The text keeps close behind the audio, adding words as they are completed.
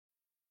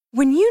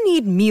When you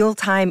need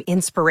mealtime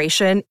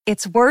inspiration,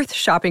 it's worth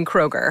shopping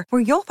Kroger,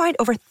 where you'll find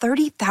over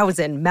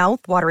 30,000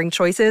 mouth-watering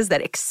choices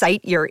that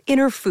excite your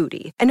inner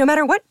foodie. And no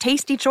matter what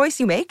tasty choice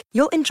you make,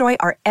 you'll enjoy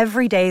our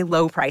everyday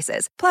low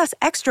prices, plus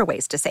extra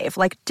ways to save,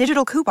 like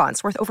digital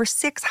coupons worth over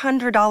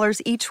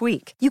 $600 each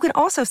week. You can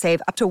also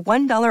save up to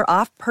 $1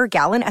 off per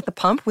gallon at the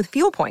pump with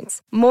fuel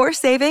points. More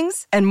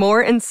savings and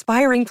more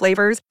inspiring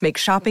flavors make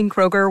shopping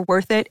Kroger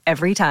worth it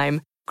every time.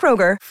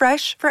 Kroger,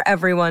 fresh for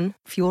everyone.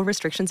 Fuel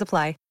restrictions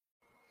apply.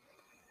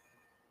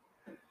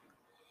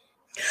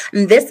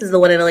 This is the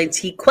one and only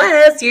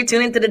T-Quest. You're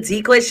tuning to the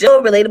T-Quest Show,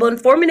 relatable,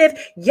 informative,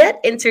 yet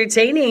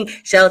entertaining.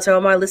 Shout out to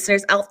all my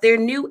listeners out there,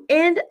 new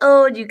and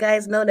old. You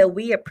guys know that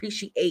we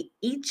appreciate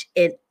each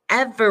and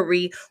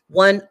every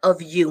one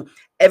of you.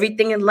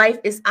 Everything in life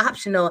is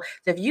optional.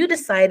 So if you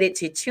decided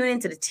to tune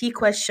into the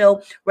T-Quest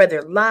Show,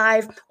 whether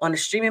live on a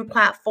streaming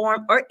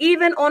platform or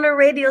even on a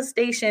radio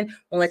station,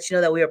 we'll let you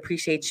know that we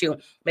appreciate you.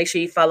 Make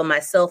sure you follow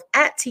myself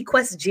at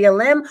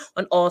TQuestGLM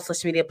on all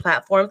social media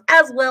platforms,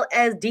 as well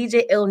as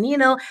DJ El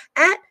Nino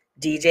at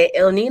DJ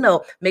El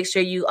Nino. Make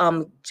sure you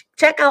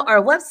check out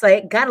our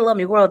website,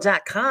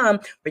 GottaLoveMeWorld.com,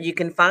 where you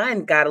can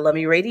find Gotta Love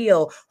Me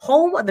Radio,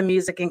 home of the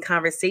music and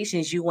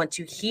conversations you want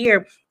to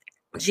hear.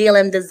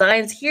 GLM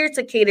Designs here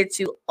to cater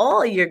to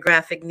all your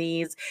graphic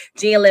needs.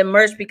 GLM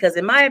Merch, because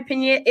in my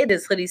opinion, it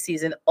is hoodie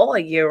season all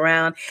year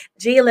round.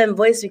 GLM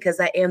Voice, because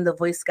I am the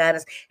voice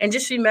goddess. And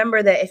just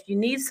remember that if you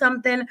need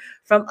something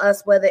from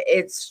us, whether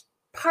it's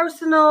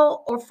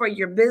personal or for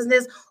your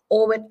business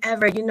or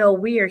whatever, you know,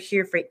 we are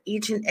here for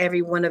each and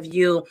every one of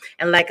you.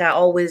 And like I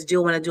always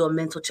do, when I do a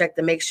mental check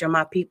to make sure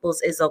my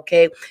people's is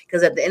okay,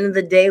 because at the end of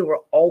the day, we're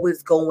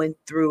always going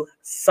through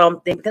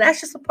something. Because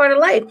that's just a part of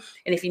life.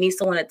 And if you need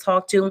someone to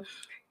talk to,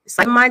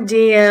 slide my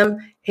DM,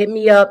 hit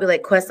me up, be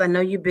like, Quest, I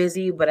know you're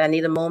busy, but I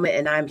need a moment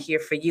and I'm here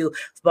for you.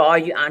 For all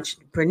you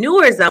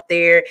entrepreneurs out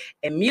there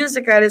and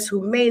music artists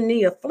who may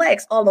need a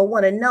flex, all I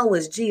want to know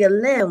is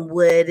GLM,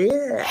 what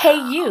up? Hey,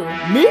 you.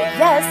 Me?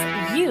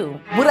 Yes, you.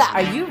 What up?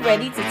 Are you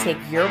ready to take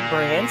your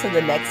brand to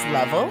the next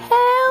level?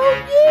 Hell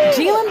yeah.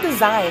 GLM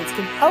Designs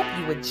can help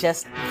you with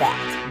just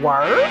that.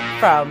 Word?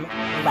 From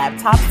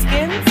laptop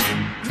skins,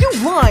 you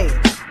lying,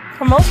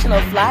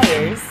 promotional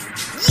flyers,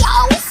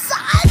 yo,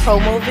 son,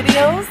 promo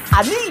videos,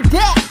 I need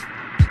that.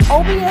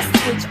 OBS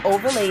Twitch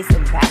overlays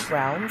and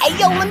backgrounds. Hey,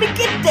 yo, let me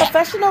get that.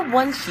 Professional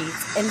one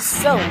sheets and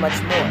so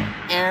much more.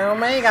 Oh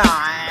my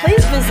God.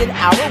 Please visit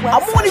our website,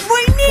 I'm on it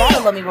right now,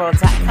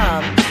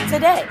 GottaLoveMeWorld.com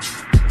today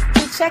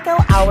to check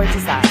out our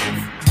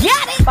designs.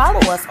 Got it.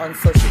 Follow us on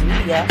social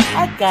media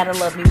at Gotta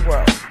Love Me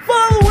World.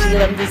 Follow it.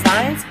 GLM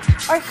Designs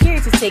are here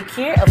to take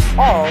care of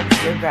all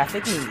your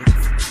graphic needs.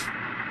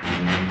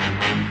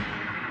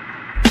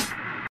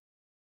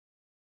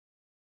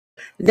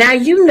 Now,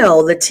 you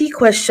know, the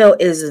T-Quest Show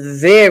is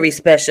very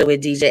special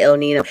with DJ El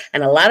Nino.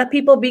 And a lot of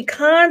people be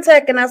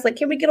contacting us like,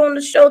 can we get on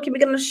the show? Can we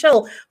get on the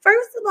show?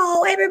 First of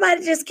all,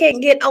 everybody just can't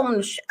get on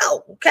the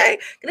show, okay?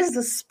 This is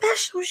a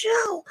special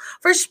show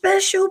for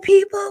special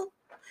people.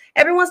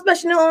 Everyone's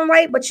special in their own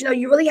right, but, you know,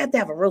 you really have to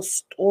have a real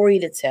story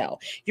to tell.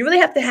 You really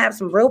have to have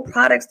some real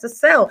products to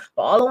sell.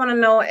 But all I want to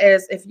know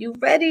is if you're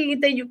ready, you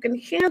think you can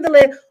handle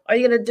it, all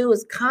you got to do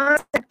is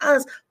contact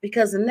us,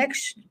 because the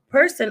next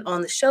person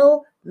on the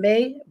show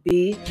may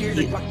be you.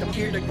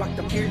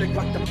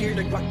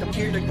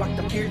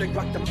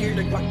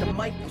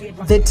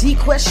 The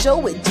T-Quest Show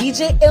with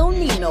DJ El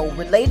Nino,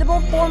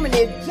 relatable,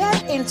 informative,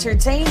 yet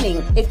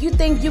entertaining. If you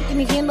think you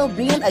can handle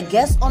being a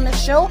guest on the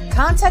show,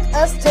 contact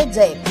us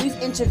today. We've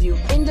interviewed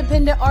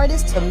independent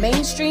artists to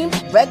mainstream,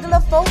 regular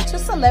folk to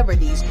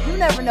celebrities. You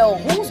never know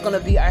who's going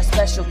to be our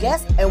special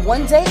guest, and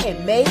one day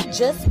it may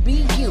just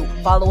be you.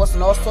 Follow us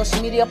on all social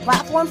media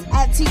platforms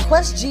at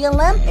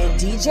TQuestGLM and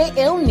DJ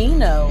El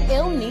Nino.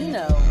 El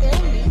Nino.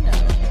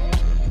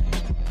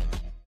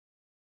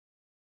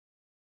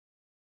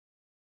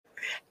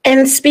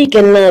 And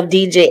speaking of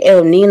DJ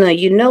El Nino,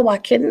 you know I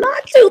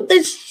cannot do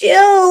the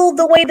show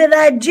the way that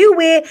I do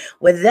it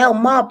without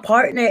my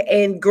partner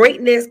in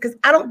greatness, because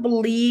I don't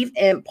believe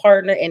in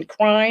partner in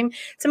crime.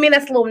 To me,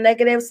 that's a little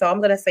negative, so I'm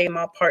going to say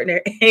my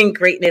partner in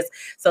greatness.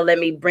 So let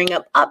me bring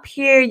him up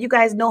here. You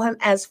guys know him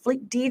as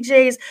Fleek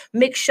DJs,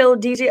 Mix Show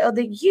DJ of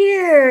the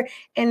Year,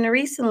 and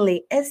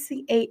recently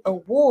SCA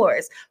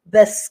Awards,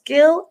 Best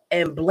Skill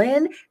and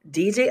Blend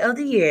DJ of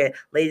the Year.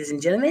 Ladies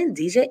and gentlemen,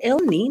 DJ El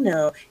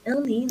Nino.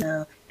 El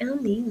Nino. El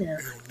Nino.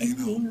 El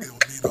Nino.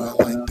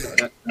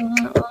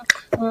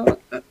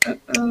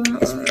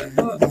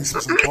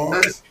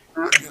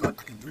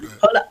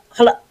 Hold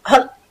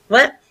up.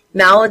 What?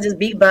 Now it's just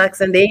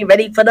beatbox and they ain't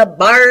ready for the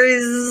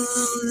bars.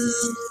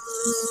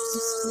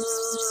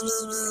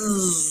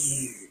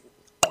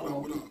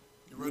 What up?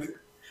 You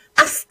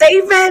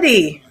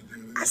ready?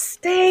 I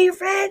stay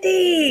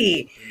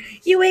ready.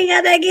 You ain't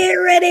gotta get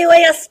ready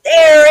when you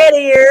stay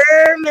ready,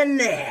 man.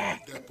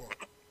 That part.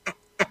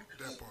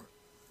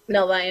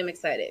 No, I am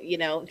excited, you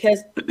know,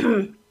 because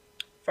for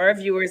our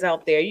viewers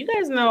out there, you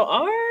guys know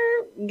our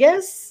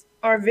guests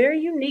are very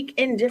unique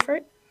and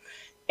different.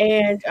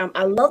 And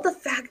I love the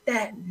fact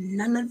that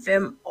none of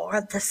them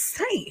are the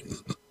same.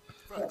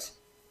 Facts.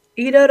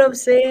 You know what I'm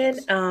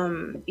saying?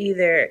 Facts.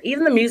 Either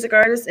even the music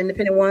artists,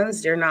 independent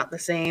ones, they're not the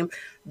same.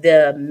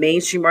 The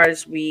mainstream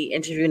artists we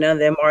interview, none of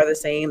them are the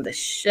same. The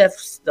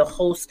chefs, the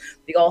hosts,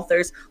 the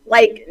authors,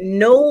 like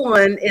no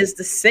one is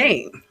the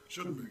same.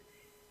 Shouldn't be.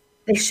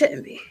 They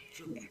shouldn't be.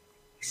 Shouldn't be.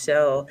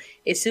 So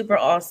it's super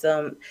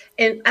awesome.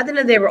 And I think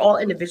that they were all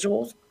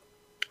individuals.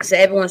 So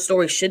everyone's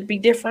story should be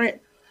different.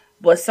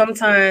 But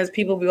sometimes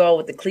people be all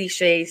with the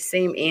cliche,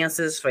 same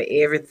answers for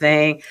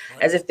everything,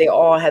 Right. as if they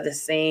all had the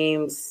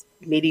same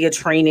media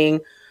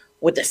training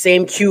with the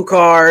same cue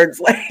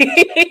cards. Like,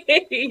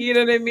 you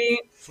know what I mean?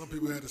 Some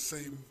people had the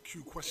same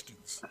Q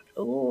questions.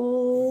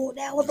 Oh,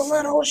 that was a Just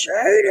saying. little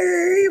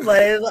shady,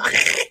 but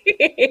it's,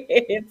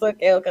 it's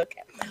okay, okay,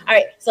 okay. All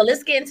right, so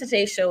let's get into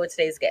today's show with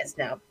today's guest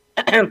now.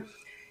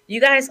 You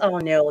guys all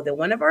know that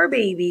one of our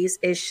babies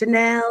is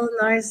Chanel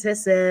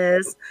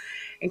Narcissus,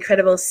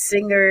 incredible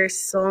singer,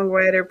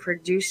 songwriter,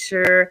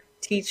 producer,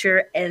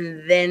 teacher,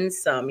 and then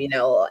some,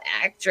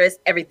 actress,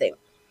 everything.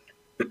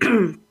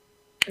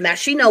 Now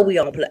she know we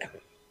don't play.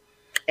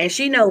 And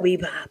she know we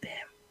popping.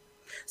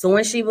 So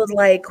when she was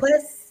like,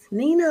 Quest,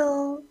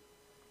 Nino,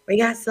 we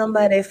got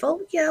somebody for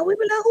yeah, we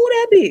be like, who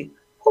that be?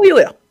 Who you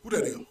will? Who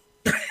that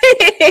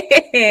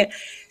is?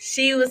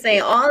 She was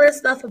saying all this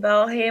stuff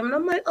about him, and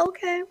I'm like,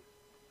 okay.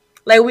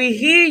 Like we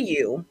hear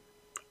you,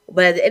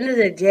 but at the end of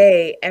the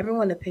day,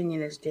 everyone's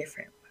opinion is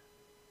different.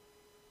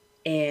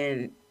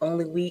 And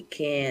only we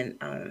can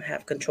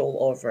have control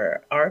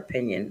over our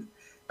opinion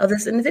of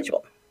this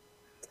individual.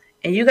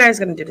 And you guys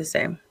are going to do the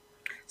same.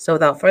 So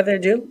without further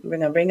ado, we're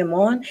going to bring him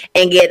on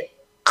and get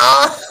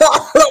all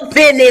up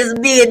in his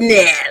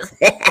business.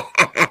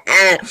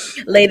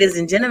 Ladies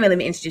and gentlemen, let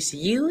me introduce to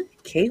you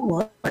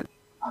K1.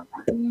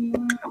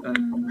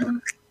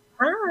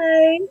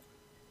 Hi.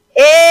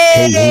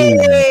 Hey,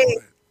 Hey.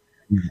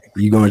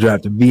 you gonna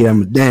drop the beat? I'm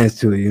gonna dance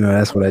to it. You know,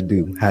 that's what I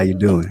do. How you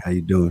doing? How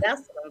you doing?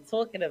 That's what I'm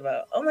talking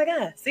about. Oh my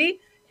God. See?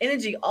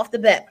 Energy off the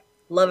bat.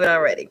 Love it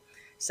already.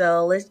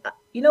 So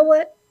you know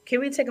what? Can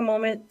we take a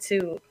moment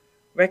to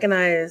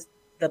recognize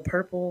the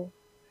purple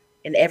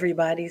in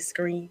everybody's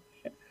screen?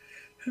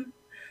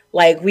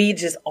 Like we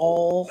just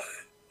all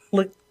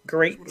look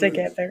great That's what it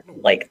is. together.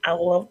 Like I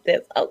love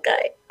this.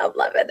 Okay. I'm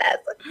loving that.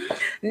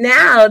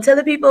 Now tell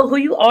the people who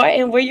you are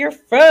and where you're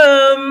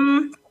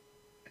from.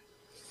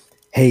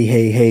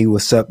 Hey,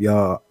 what's up,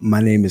 y'all?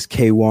 My name is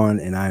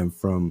K1 and I am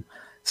from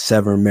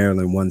Severn,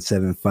 Maryland,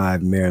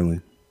 175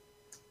 Maryland.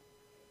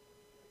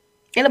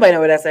 Anybody know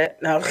where that's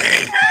at? No.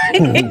 Facts.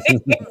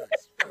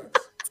 Facts.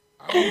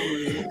 I don't know who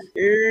it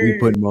is. We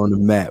put them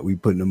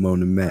on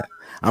the map.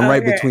 I'm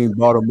right Okay. between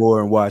Baltimore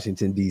and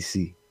Washington,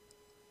 D.C.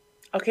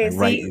 Okay, Like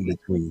right see, in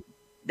between.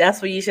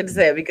 that's what you should have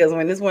said because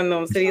when it's one of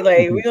them city,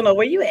 like we don't know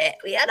where you at.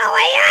 We don't know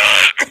where you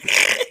at.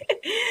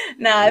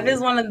 Now, if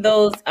it's one of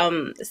those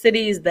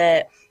cities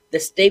that the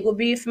state would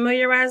be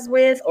familiarized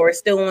with, or it's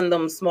still one of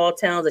them small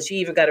towns that you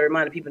even got to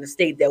remind the people in the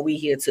state that we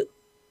here too.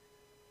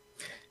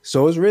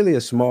 So it's really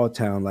a small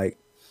town. Like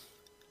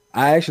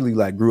I actually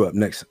like grew up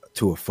next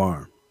to a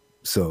farm.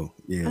 So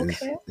yeah,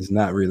 Okay. it's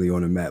not really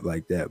on a map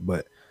like that.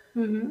 But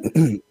Hmm.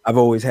 I've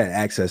always had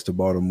access to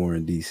Baltimore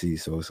and DC.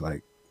 So it's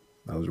like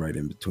I was right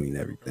in between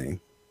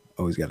everything.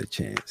 Always got a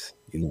chance,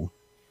 you know.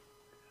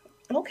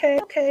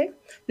 Okay.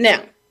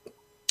 Now,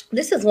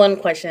 this is one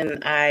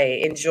question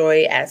I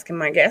enjoy asking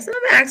my guests, and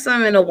I've asked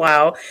them in a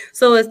while,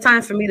 so it's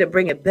time for me to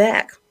bring it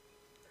back.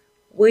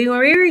 When we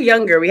were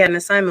younger, we had an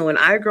assignment. When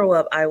I grow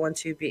up, I want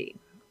to be.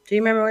 Do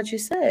you remember what you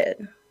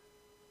said?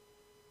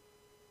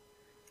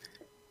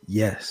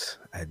 Yes,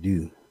 I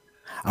do.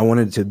 I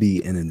wanted to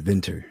be an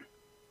inventor.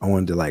 I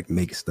wanted to like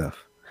make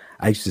stuff.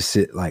 I used to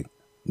sit like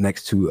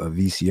next to a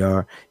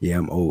VCR. Yeah,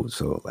 I'm old,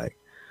 so like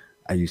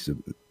I used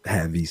to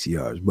have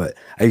VCRs, but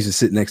I used to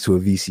sit next to a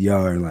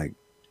VCR and like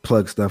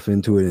plug stuff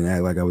into it and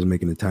act like I was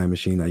making a time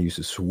machine. I used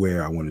to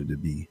swear I wanted to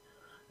be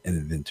an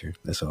inventor.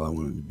 That's all I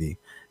wanted to be.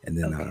 And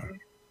then Okay.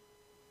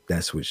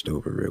 that switched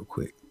over real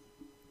quick.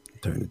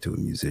 Turned into a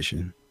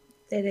musician.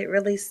 Did it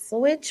really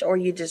switch, or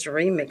you just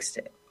remixed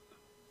it?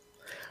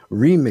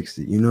 Remixed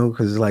it, you know,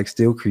 because it's like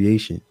still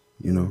creation,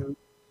 you know, Mhm.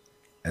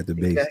 at the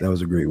base. Exactly. That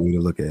was a great way to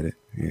look at it.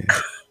 Yeah.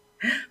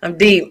 I'm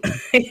deep.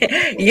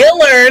 You'll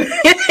learn.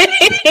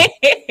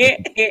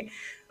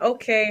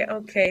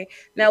 Okay.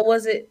 Now,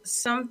 was it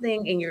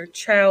something in your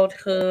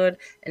childhood,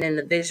 an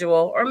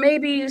individual, or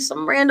maybe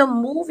some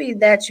random movie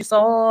that you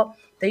saw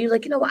that you're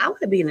like, you know what, I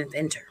want to be an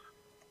inventor?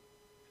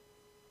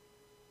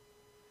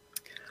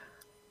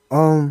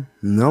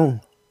 No.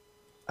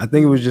 I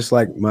think it was just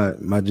like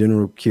my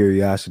general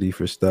curiosity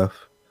for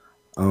stuff.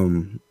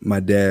 My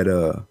dad,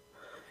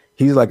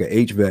 he's like an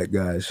HVAC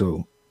guy,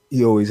 so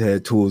he always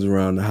had tools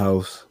around the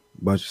house,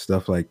 a bunch of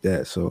stuff like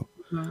that. So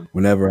Mhm.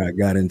 whenever I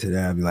got into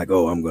that, I'd be like,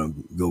 oh, I'm gonna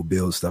go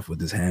build stuff with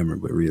this hammer.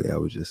 But really, I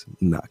was just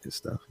knocking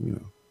stuff, you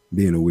know,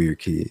 being a weird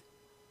kid.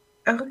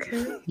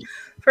 Okay.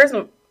 First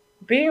of all,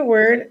 being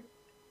weird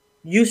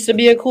used to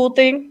be a cool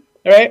thing,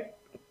 right?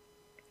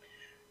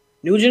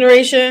 New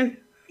generation,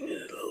 a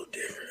little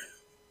different.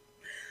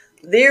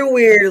 They're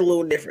weird, a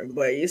little different,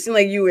 but you seem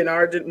like you in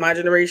my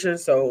generation,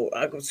 so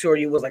I'm sure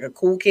you was like a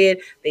cool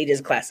kid. They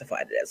just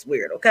classified it as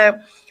weird. Okay,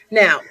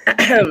 now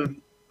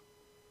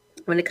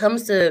when it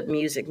comes to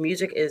music,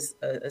 music is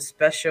a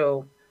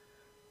special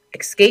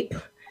escape.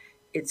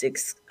 It's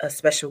a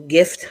special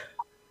gift.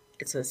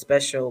 It's a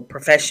special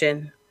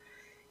profession,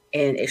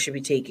 and it should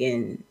be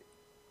taken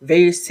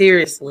very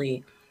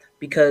seriously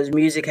because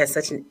music has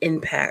such an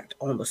impact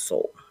on the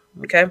soul.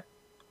 Okay.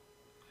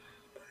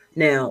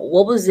 Now,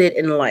 what was it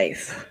in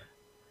life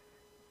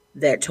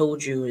that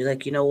told you,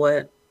 like, you know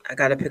what? I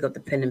got to pick up the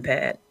pen and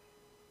pad.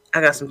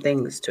 I got some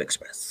things to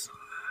express.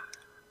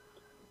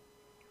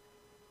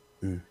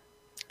 I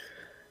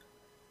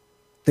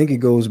think it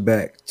goes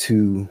back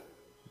to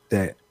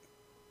that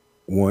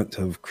want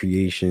of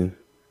creation.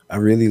 I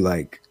really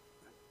like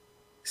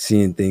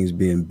seeing things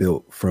being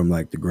built from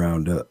like the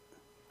ground up.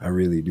 I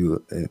really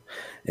do,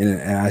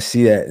 and I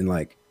see that in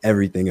like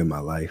everything in my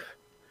life.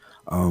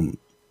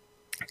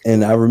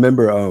 And I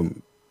remember,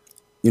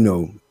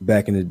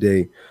 back in the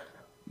day,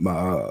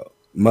 my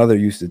mother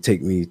used to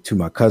take me to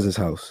my cousin's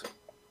house,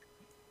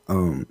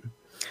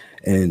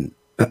 and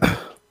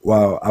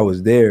while I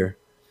was there,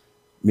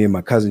 me and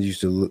my cousins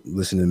used to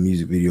listen to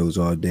music videos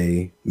all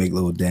day, make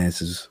little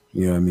dances,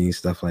 you know what I mean,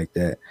 stuff like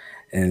that.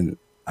 And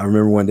I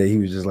remember one day he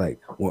was just like,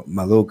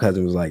 my little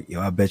cousin was like, "Yo,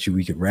 I bet you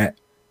we could rap."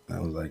 And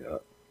I was like,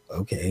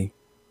 "Okay,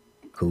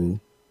 cool."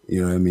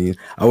 You know what I mean?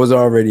 I was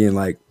already in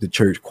like the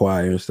church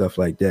choir and stuff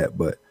like that,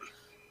 but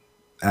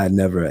I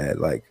never had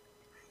like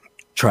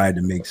tried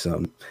to make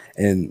something.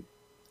 And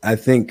I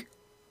think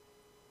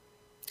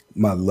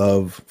my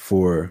love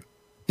for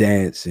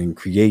dance and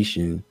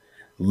creation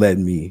led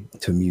me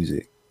to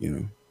music,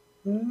 you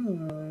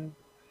know.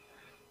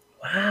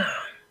 Wow.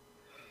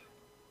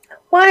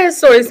 Why his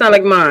story sound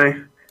like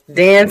mine?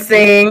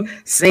 Dancing,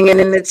 singing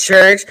in the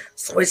church,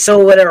 switch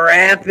over to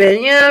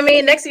rapping. You know what I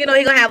mean? Next thing you know,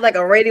 you're gonna have like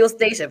a radio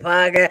station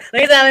podcast.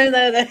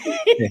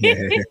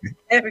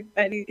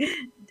 Everybody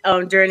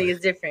journey is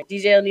different.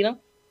 DJ El Nino?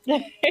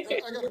 I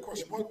got a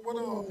question. What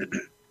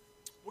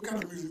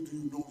kind of music do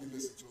you normally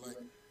listen to?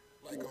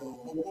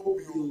 What would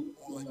be on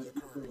like your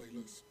current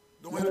playlist?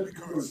 Don't have to be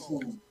current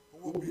songs,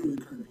 but what would be on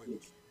your current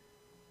playlist?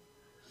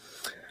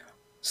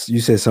 So you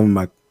said some of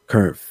my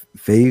current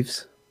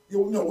faves?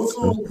 No, what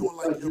song would be on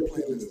like your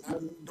playlist? I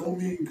don't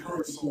mean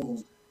current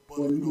songs, but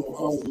if I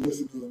was to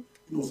listen to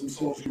some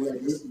songs you like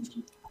listening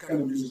to, what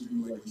kind of music do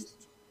you like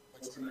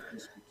listening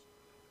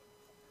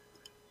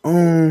to?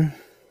 Like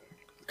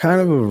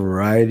Kind of a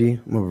variety.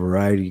 I'm a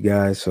variety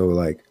guy, so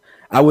like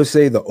I would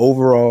say the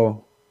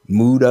overall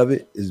mood of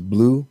it is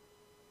blue.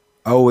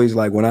 I always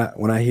like when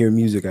I hear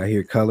music, I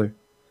hear color,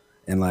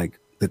 and like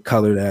the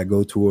color that I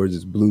go towards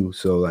is blue.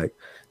 So like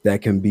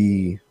that can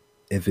be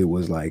if it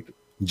was like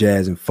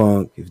jazz and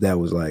funk, if that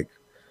was like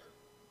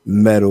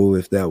metal,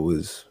 if that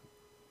was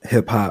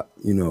hip hop,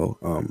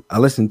 I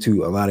listen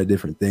to a lot of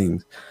different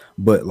things,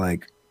 but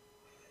like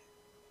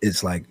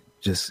it's like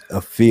just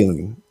a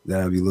feeling that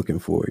I'll be looking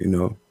for,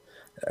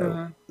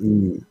 I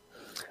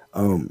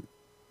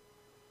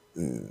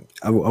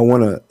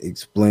want to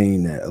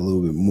explain that a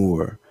little bit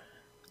more.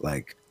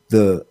 Like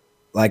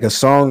a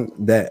song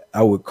that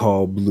I would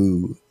call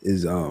blue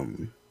is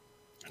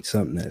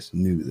something that's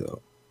new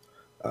though.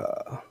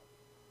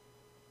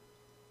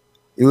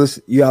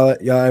 Y'all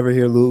ever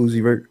hear Lil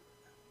Uzi Vert?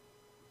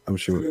 I'm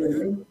sure.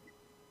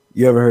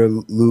 You ever heard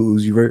Lil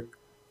Uzi Vert?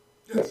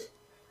 Yes,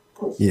 of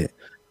course. Yeah.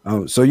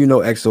 So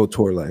EXO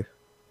Tour Life.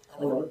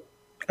 All right.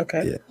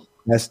 Okay. Yeah.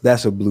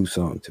 That's a blue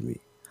song to me.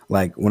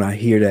 Like when I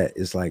hear that,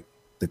 it's like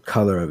the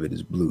color of it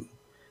is blue,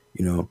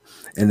 And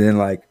then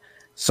like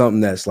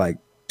something that's like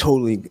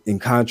totally in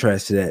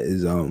contrast to that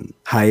is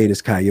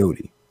Hiatus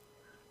Coyote.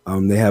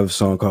 They have a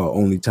song called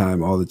Only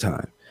Time All the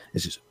Time.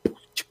 It's just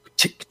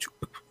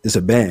it's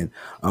a band,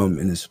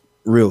 and it's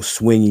real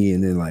swingy,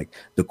 and then like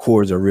the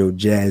chords are real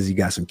jazzy,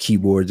 got some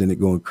keyboards in it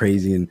going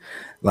crazy, and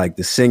like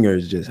the singer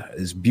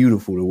is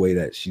beautiful the way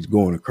that she's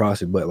going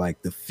across it, but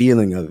like the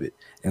feeling of it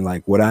and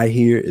like what I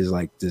hear is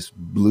like this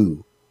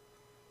blue,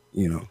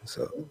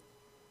 so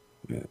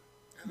yeah.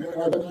 I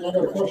got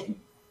a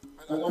question.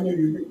 I know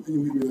you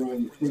be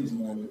around your friends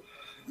and all that,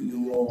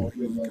 and you're all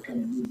feeling that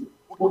kind of music.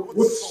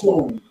 What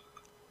song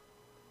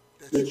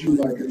that you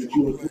like and that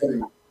you would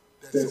play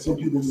that some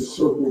people in the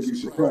circle would be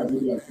surprised? They'd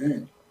be like,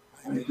 "Damn,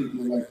 I didn't think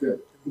you like that."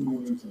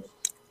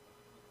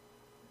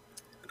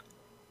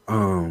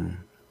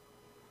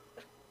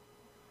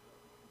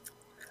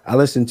 I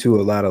listen to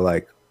a lot of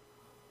like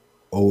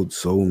old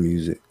soul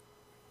music,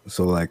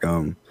 so like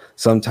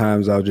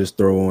sometimes I'll just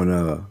throw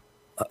on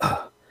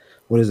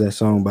what is that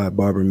song by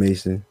Barbara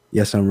Mason?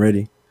 Yes, I'm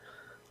Ready.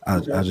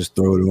 I'll just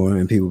throw it on,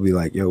 and people be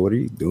like, "Yo, what are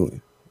you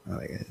doing?" I'm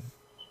like,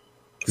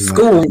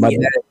 school.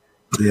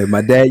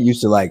 My dad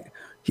used to like.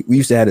 We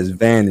used to have his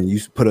van, and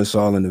used to put us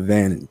all in the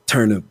van and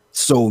turn the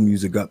soul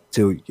music up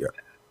till you're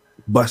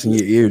busting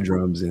your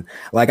eardrums. And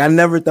like, I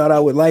never thought I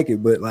would like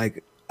it, but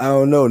like, I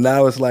don't know.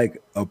 Now it's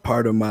like a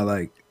part of my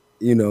like,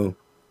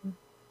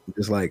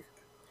 just like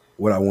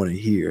what I want to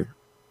hear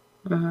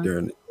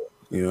during,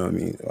 what I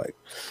mean? Like,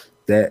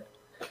 that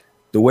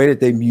the way that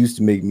they used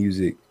to make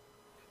music,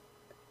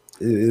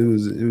 it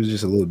was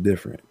just a little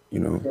different, you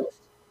know.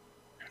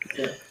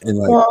 And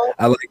like Well,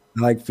 I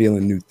like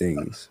feeling new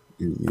things,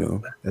 you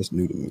know. That's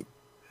new to me.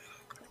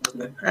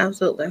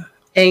 absolutely.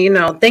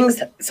 And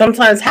things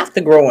sometimes have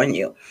to grow on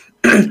you.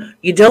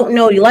 You don't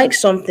know you like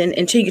something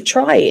until you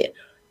try it.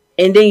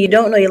 And then you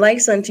don't know you like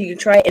something until you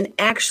try it and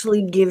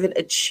actually give it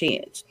a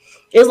chance.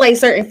 It's like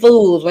certain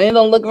foods when it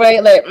don't look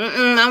right, like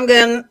I'm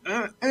good.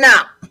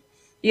 No,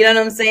 you know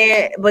what I'm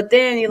saying. But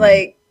then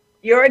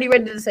you're already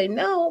ready to say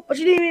no, but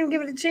you didn't even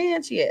give it a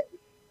chance yet.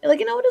 You're like,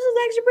 this is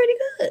actually pretty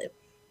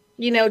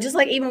good. Just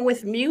like even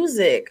with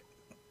music,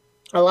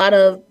 a lot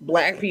of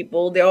black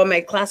people, they all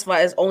may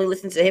classify as only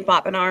listen to hip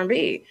hop and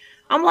R&B.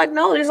 I'm like,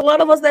 no, there's a lot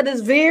of us that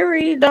is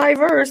very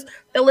diverse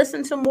that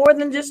listen to more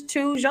than just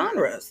two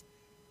genres.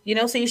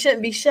 So you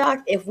shouldn't be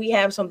shocked if we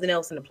have something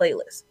else in the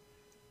playlist.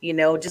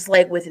 Just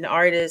like with an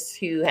artist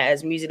who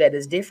has music that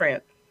is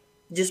different,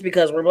 just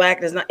because we're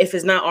black does not, if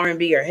it's not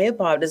R&B or hip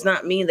hop, does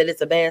not mean that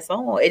it's a bad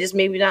song. It just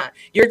maybe not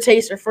your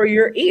taste or for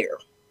your ear.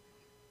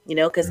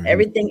 Because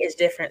everything is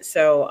different.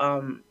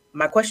 So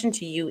my question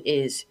to you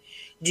is,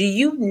 do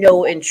you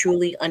know and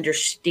truly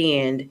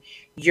understand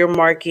your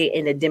market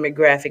and the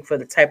demographic for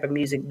the type of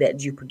music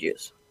that you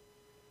produce?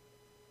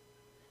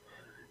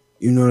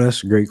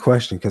 That's a great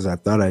question because I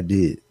thought I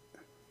did.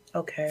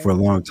 Okay. For a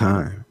long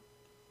time.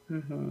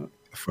 Mm-hmm.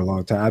 For a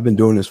long time. I've been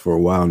doing this for a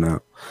while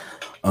now.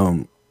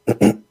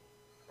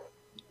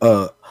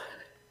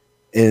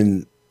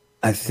 And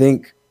I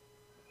think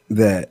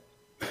that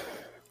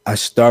I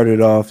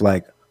started off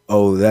like,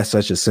 oh, that's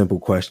such a simple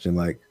question.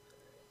 Like,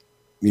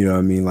 you know what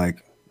I mean?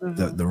 Like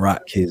the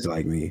rock kids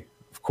like me,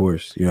 of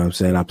course, you know what I'm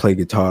saying? I play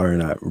guitar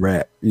and I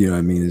rap, you know what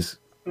I mean? It's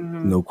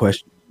no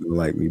question people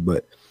like me,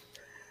 but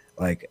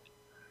like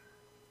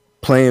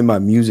playing my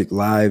music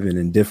live and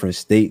in different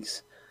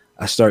states,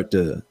 I start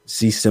to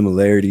see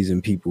similarities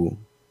in people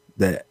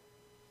that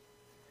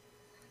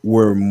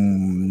were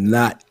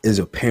not as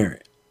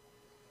apparent.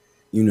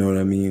 You know what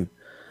I mean?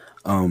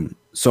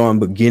 So I'm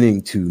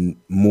beginning to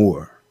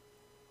more.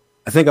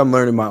 I think I'm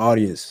learning my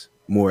audience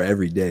more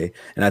every day.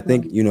 And I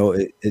think,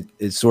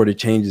 it sort of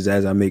changes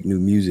as I make new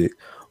music,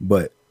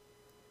 but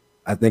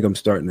I think I'm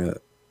starting to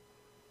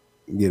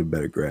get a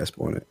better grasp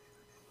on it.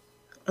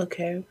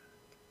 Okay.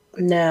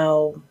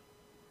 Now,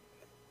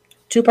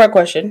 two-part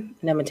question,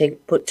 and I'm gonna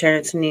put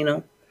turn to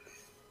Nino.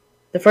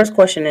 The first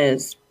question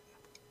is,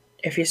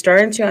 if you're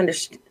starting to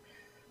understand,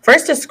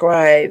 first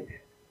describe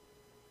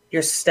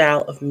your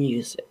style of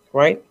music,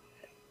 right?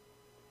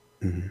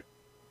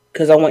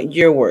 Because I want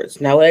your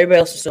words. Now, what everybody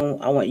else is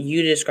doing, I want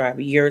you to describe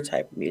your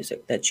type of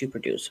music that you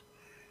produce.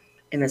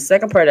 And the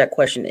second part of that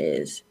question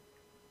is,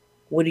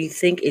 what do you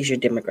think is your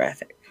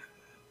demographic?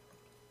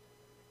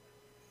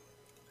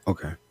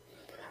 Okay.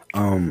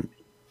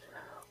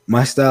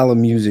 My style of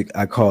music,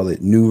 I call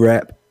it new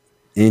rap,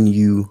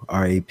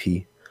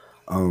 N-U-R-A-P.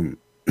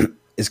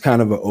 It's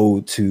kind of an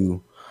ode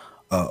to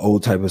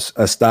old type of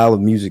a style of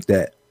music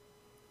that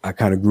I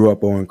kind of grew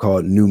up on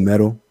called new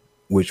metal,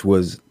 which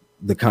was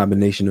the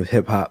combination of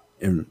hip hop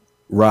and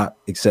rock,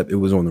 except it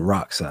was on the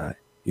rock side.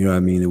 You know what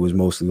I mean? It was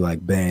mostly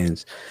like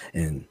bands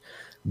and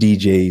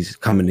DJs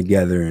coming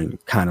together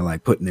and kind of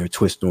like putting their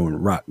twist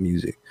on rock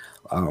music.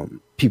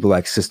 People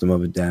like System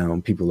of a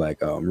Down, people like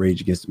Rage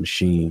Against the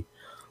Machine.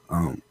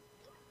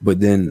 But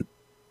then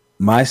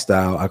my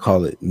style, I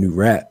call it new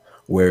rap,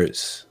 where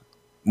it's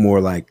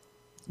more like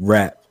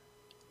rap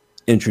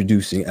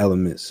introducing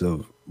elements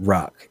of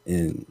rock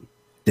and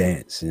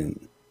dance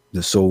and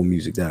the soul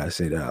music that I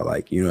say that I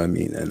like, you know what I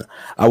mean? And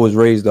I was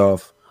raised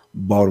off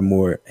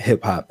Baltimore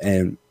hip hop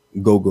and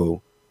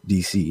go-go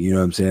DC, you know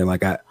what I'm saying?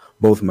 Like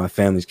both of my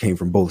families came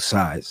from both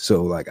sides.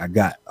 So like I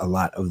got a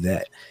lot of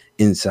that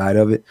inside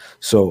of it.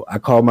 So I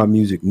call my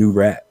music new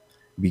rap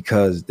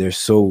because there's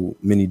so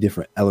many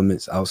different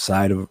elements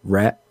outside of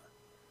rap,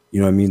 you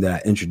know what I mean,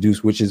 that I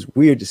introduced, which is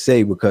weird to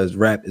say because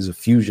rap is a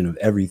fusion of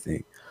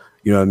everything,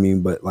 you know what I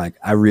mean? But like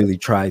I really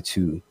try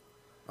to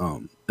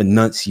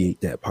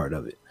enunciate that part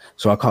of it.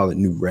 So I call it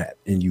new rap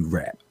and you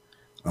rap.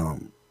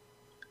 And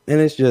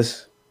it's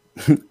just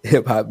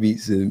hip hop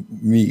beats and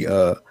me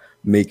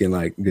making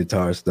like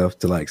guitar stuff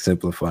to like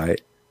simplify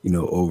it, you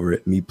know, over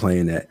it, me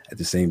playing that at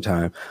the same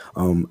time.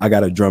 I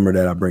got a drummer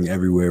that I bring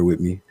everywhere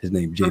with me. His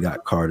name J.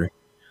 Carter.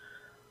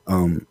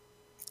 And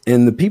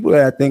the people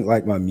that I think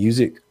like my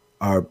music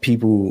are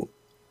people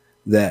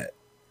that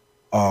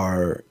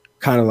are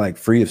kind of like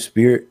free of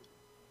spirit.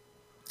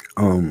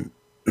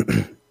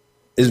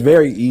 It's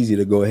very easy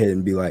to go ahead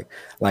and be like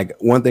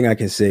one thing I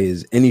can say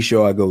is any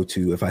show I go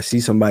to, if I see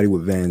somebody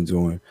with Vans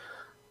on,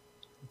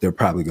 they're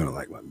probably going to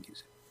like my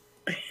music.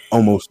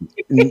 Almost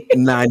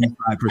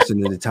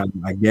 95% of the time,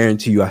 I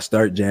guarantee you, I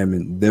start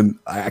jamming them.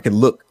 I'll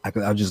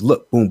just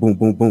look, boom, boom,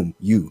 boom, boom.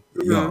 You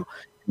know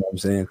what I'm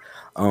saying?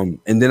 And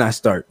then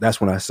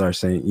that's when I start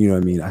saying, you know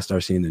what I mean? I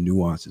start seeing the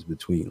nuances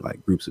between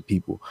like groups of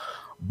people.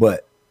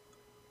 But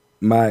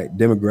my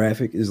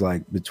demographic is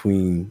like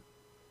between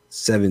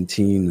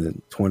 17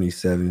 to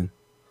 27.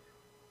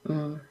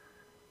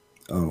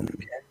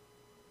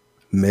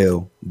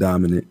 male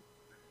dominant.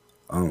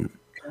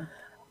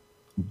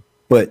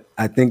 But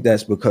I think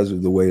that's because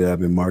of the way that I've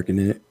been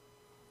marketing it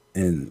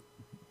and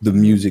the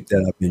music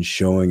that I've been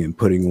showing and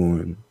putting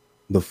on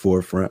the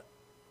forefront.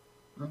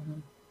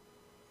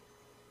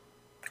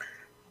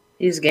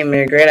 You just gave me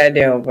a great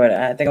idea, but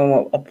I think I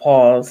want a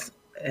pause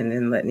and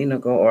then let Nino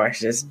go, or I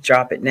should just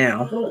drop it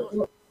now.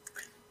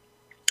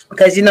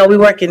 Because, you know, we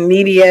work in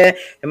media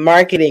and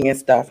marketing and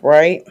stuff,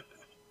 right?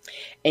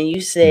 And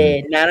you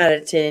said 9 out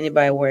of 10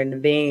 anybody wearing the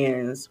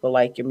Vans will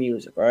like your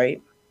music,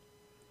 right?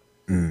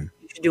 You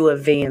should do a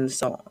Vans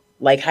song.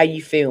 Like how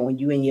you feel when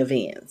you in your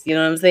Vans. You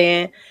know what I'm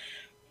saying?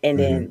 And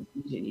then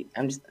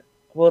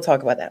we'll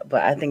talk about that.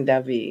 But I think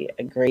that'd be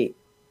a great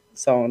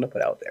song to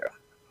put out there.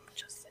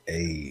 Just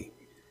hey.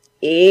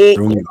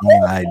 Throw me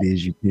all the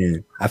ideas you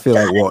can. I feel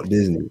like Walt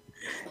Disney.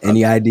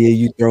 Any idea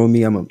you throw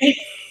me, I'm a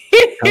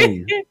tell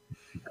you.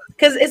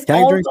 Because it's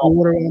Can I drink some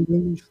water?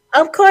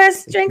 Of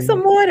course, drink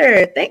some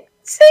water.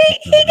 See,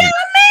 he got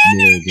a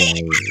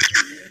man.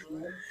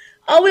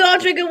 Oh, we all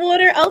drinking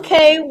water?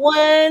 Okay,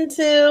 1,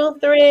 2,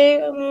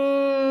 3.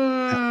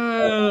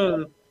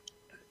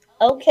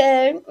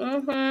 Okay.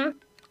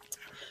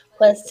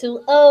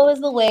 +2O is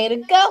the way to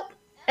go.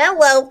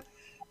 Hello.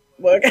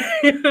 But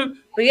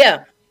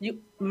yeah,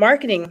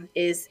 marketing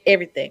is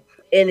everything.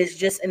 And it's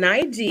just an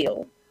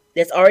ideal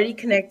that's already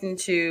connecting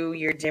to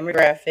your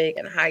demographic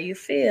and how you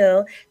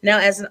feel. Now,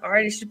 as an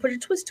artist, you put a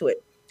twist to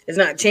it. It's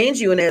not change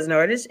you as an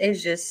artist.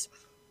 It's just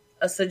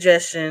a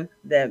suggestion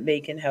that may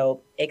can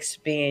help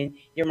expand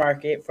your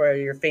market for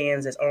your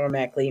fans that's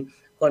automatically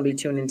going to be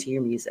tuned into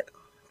your music.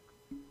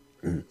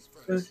 You know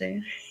what I'm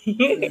saying?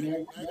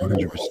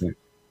 100%.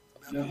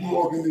 Now, you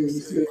walk in there and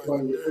say,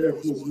 like, Air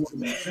Force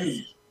One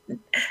change.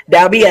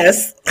 That'll be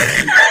us.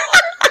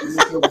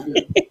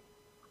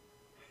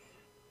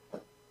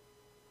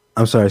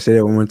 I'm sorry, say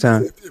that one more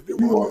time. If you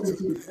walk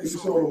into and you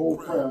saw the whole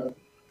crowd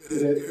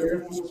that had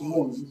Air Force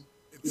Ones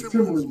and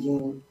Timberlands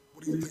on,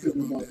 what are you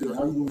thinking about that?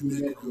 How are you going to do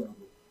that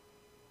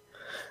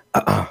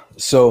crowd?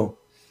 So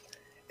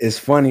it's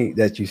funny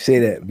that you say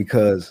that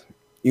because,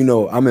 you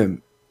know,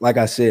 like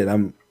I said,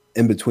 I'm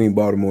in between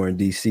Baltimore and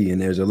DC,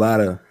 and there's a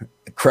lot of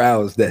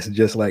crowds that's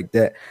just like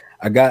that.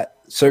 I got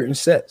certain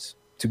sets,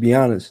 to be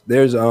honest.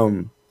 There's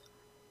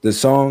the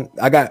song,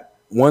 I got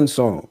one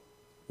song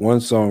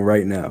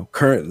right now,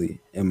 currently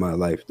in my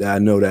life that I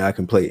know that I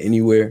can play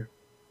anywhere.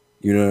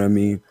 You know what I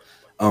mean?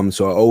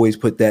 So I always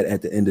put that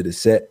at the end of the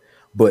set.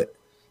 But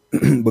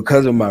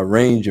because of my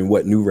range and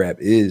what new rap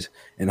is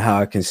and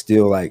how I can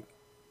still like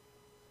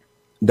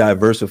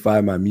diversify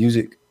my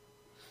music,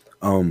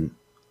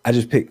 I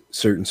just pick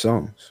certain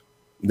songs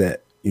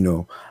that, you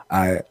know,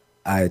 I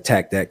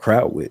attack that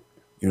crowd with.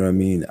 You know what I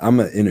mean? I'm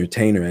an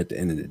entertainer at the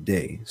end of the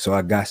day. So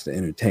I got to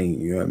entertain,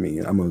 you know what I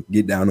mean? I'm going to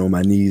get down on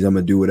my knees. I'm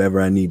going to do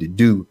whatever I need to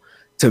do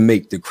to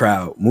make the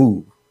crowd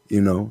move, you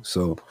know?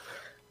 So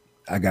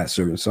I got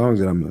certain songs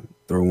that I'm going to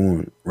throw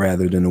on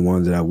rather than the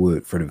ones that I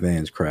would for the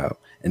Vans crowd.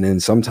 And then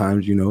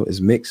sometimes, you know, it's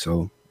mixed.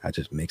 So I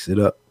just mix it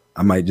up.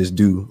 I might just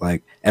do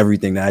like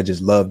everything that I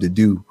just love to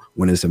do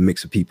when it's a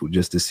mix of people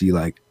just to see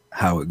like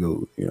how it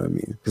goes, you know what I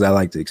mean? Because I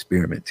like to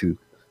experiment too.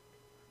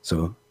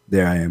 So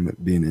there I am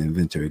being an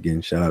inventor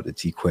again. Shout out to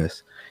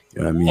T-Quest.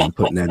 You know what I mean? I'm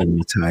putting that in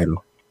the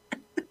title.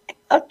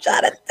 I'm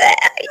trying to tell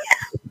you.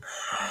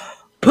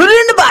 Put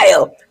it in the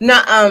bio.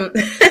 Now,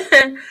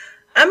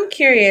 I'm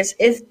curious,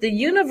 if the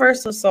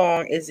universal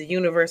song is a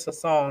universal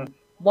song,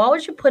 why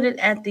would you put it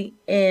at the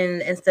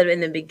end instead of in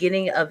the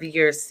beginning of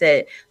your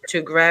set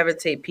to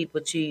gravitate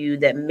people to you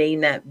that may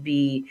not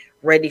be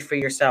ready for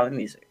your style of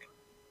music?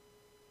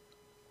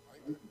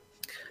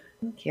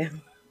 Thank you.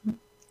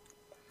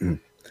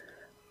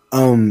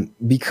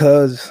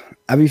 Because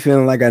I be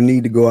feeling like I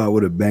need to go out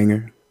with a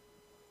banger.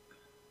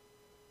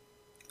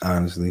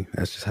 Honestly,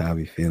 that's just how I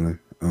be feeling.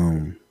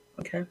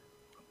 Okay.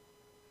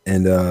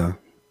 And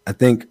I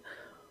think,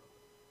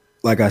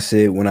 like I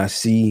said, when I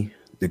see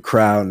the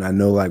crowd and I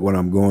know like what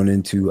I'm going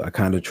into, I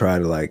kind of try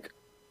to like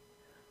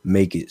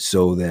make it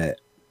so that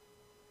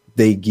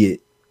they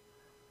get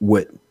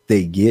what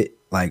they get,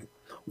 like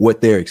what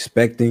they're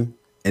expecting,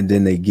 and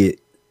then they get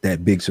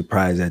that big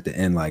surprise at the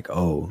end, like,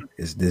 oh,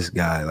 it's this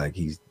guy, like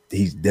he's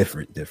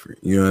different.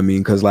 You know what I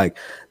mean? Because like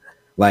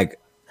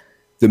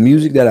the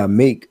music that I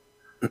make,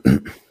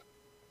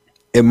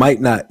 it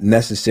might not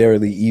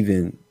necessarily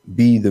even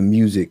be the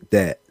music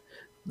that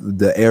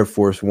the Air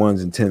Force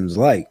Ones and Tims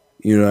like,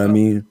 you know what I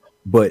mean?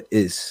 But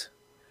it's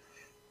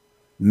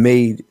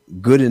made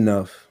good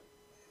enough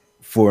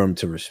for them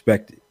to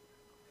respect it.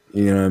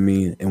 You know what I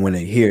mean? And when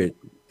they hear it,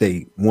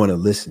 they want to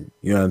listen.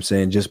 You know what I'm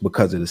saying? Just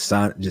because of the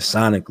just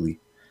sonically,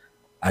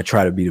 I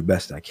try to be the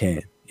best I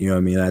can. You know what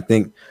I mean? I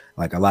think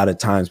like a lot of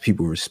times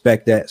people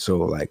respect that. So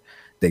like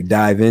they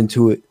dive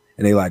into it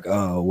and they like,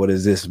 oh, what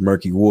is this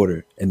murky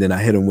water? And then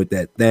I hit them with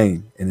that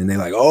thing. And then they're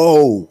like,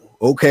 oh,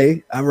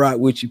 okay, I rock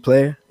with you,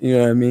 player. You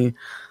know what I mean?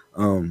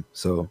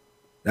 So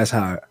that's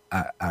how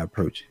I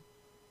approach it.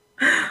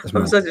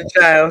 I'm such a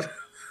child.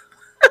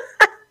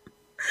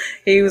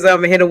 He was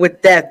hit him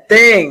with that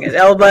thing. And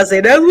I was about to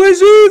say, that's what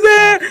she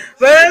said.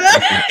 But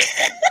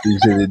You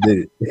should have did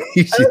it.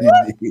 You should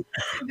have did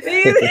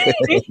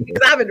it.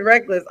 I've been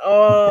reckless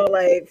all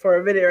like for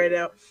a minute right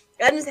now.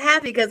 I'm just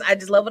happy because I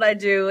just love what I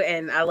do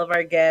and I love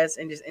our guests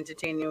and just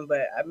entertain them.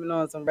 But I've been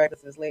on some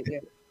recklessness lately.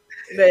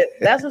 But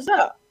that's what's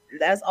up.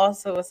 That's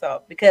also what's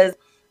up because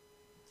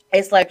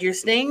it's like you're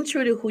staying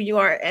true to who you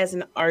are as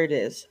an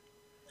artist,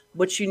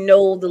 but you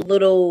know the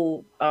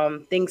little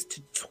things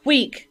to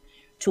tweak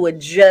to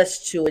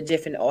adjust to a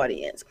different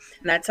audience.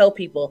 And I tell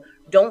people,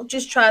 don't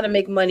just try to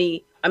make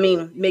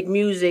make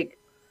music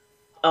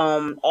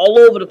all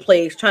over the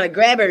place, trying to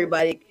grab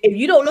everybody. If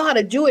you don't know how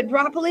to do it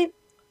properly,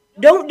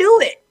 don't do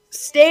it.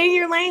 Stay in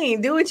your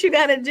lane. Do what you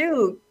got to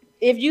do.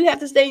 If you have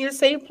to stay in your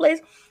safe place,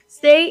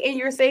 stay in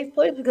your safe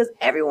place because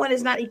everyone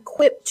is not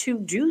equipped to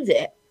do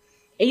that.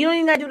 And you don't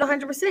even got to do it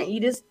 100%. You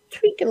just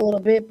tweak it a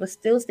little bit, but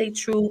still stay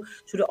true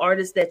to the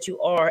artist that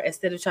you are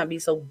instead of trying to be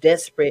so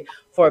desperate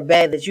for a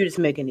bag that you're just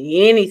making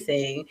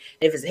anything.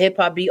 If it's hip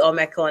hop beat,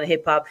 automatically on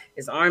hip hop.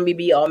 It's R&B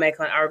beat,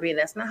 automatically on R&B. And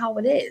that's not how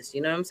it is.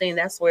 You know what I'm saying?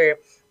 That's where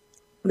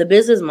the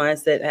business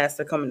mindset has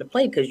to come into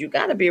play because you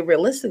got to be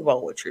realistic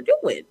about what you're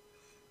doing.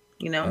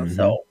 You know? Mm-hmm.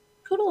 So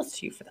kudos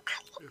to you for that. I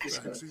love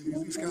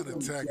that. He's kind of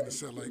attacking the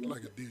set like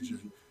a DJ. You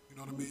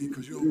know what I mean?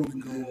 Because you don't want to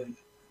go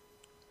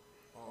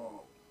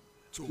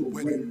to a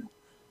wedding and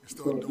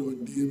start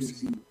doing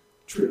DMC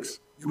tricks.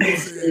 You know what I'm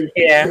saying?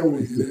 Yeah. They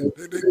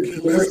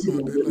care less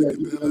about that. Like,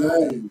 get the hell out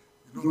of here. You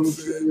know what I'm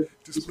saying?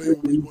 Just play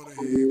what you want to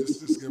hear.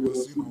 Just give us,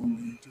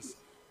 just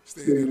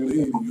stay in that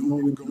lane. You don't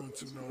want to go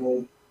into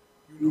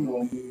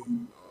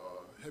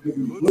heavy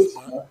hood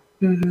spot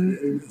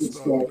and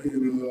start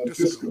playing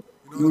disco.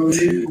 You know what I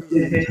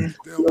mean?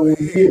 They don't want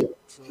to hear it.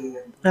 So,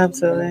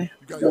 absolutely.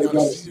 You got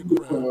to see your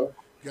crowd.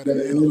 You got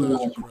to analyze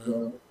your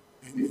crowd.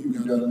 And you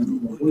got to do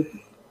the work.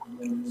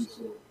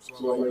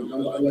 So I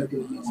like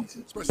that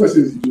mindset,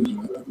 especially as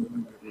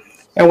you.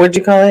 And what'd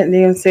you call it,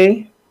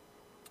 DMC?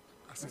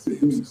 I said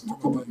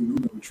DMC. Talking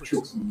about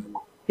tricks.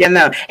 Yeah,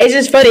 no. It's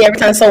just funny every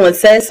time someone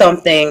says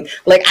something,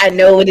 like I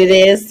know what it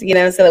is. You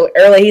know, so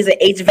earlier he's an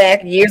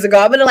HVAC years ago.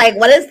 I've been like,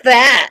 what is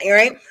that?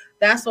 Right?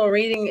 That's what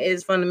reading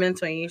is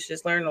fundamental. And you should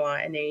just learn a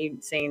lot. And then you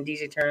saying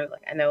DJ terms,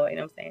 like I know, you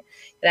know what I'm saying?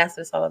 That's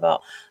what it's all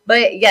about.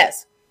 But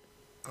yes.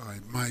 All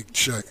right, mic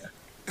check.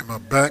 Am I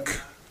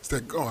back? I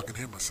can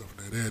hear myself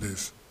now. There it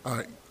is. All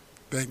right.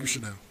 Thank you,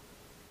 Chanel.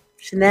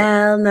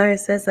 Chanel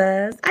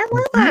Narcissus. I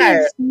love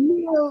her.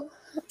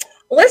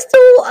 Let's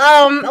do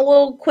a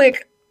little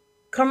quick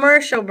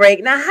commercial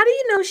break. Now, how do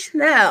you know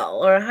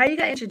Chanel or how you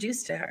got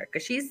introduced to her?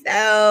 Because she's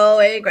so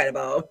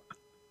incredible.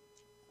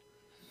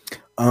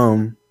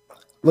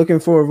 Looking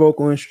for a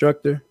vocal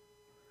instructor.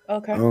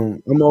 Okay.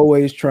 I'm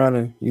always trying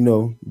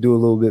to, do a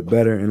little bit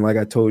better. And like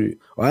I told you,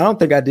 I don't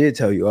think I did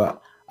tell you,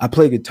 I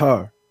play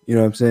guitar. You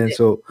know what I'm saying?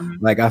 So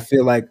like, I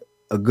feel like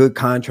a good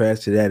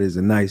contrast to that is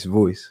a nice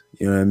voice.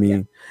 You know what I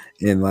mean?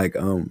 Yeah. And like,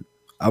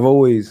 I've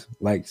always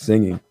liked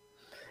singing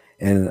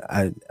and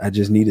I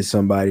just needed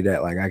somebody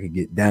that like I could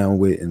get down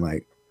with and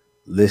like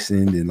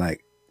listened and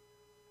like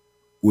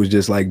was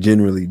just like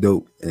generally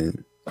dope.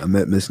 And I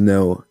met Miss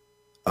Nell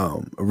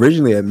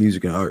originally at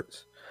Music and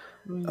Arts.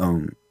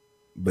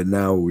 But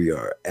now we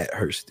are at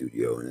her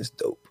studio and it's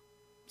dope.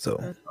 So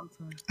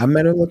awesome. I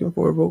met her looking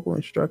for a vocal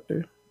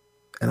instructor.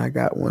 And I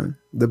got one,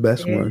 the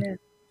best one.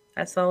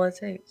 That's all it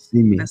takes.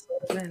 See me. That's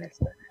all it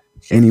matters.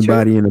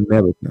 Anybody in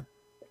America.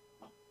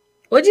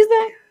 What'd you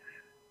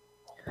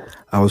say?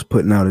 I was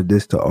putting out a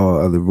diss to all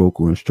other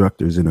vocal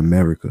instructors in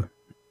America.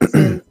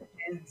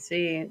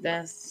 See,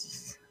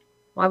 that's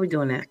why we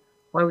doing that?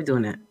 Why are we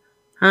doing that?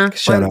 Huh?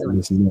 Shout out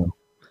Miss Nell.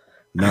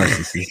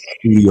 Narcissist.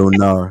 Studio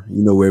Nar.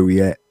 You know where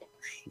we at.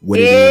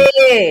 There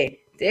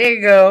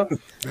you go.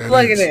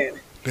 Plug it in.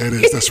 There it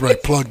is. That's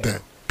right. Plug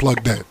that.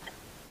 Plug that.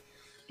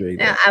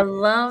 Now, I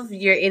love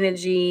your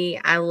energy.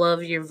 I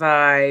love your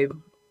vibe.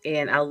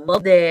 And I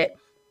love that,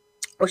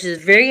 which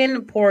is very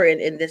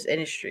important in this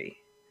industry.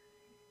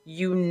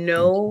 You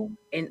know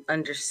and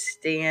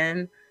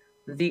understand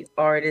the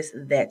artist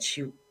that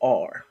you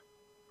are.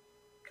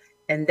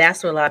 And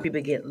that's where a lot of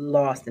people get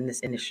lost in this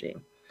industry.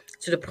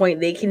 To the point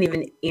they can't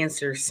even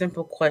answer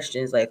simple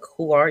questions like,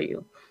 who are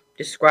you?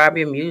 Describe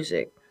your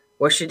music.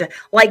 What should I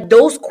like?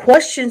 Those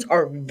questions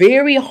are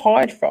very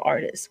hard for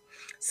artists.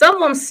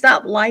 Someone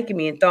stopped liking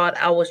me and thought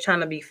I was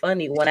trying to be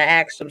funny when I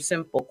asked them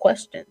simple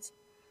questions.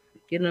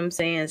 You know what I'm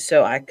saying?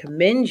 So I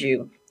commend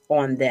you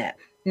on that.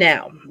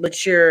 Now,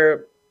 with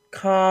your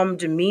calm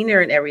demeanor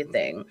and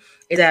everything,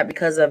 is that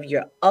because of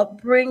your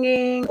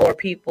upbringing or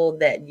people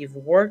that you've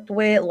worked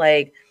with,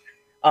 like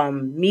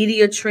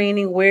media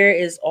training? Where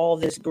is all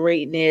this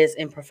greatness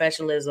and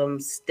professionalism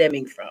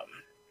stemming from?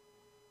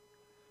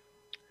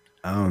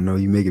 I don't know.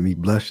 You're making me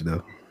blush,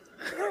 though.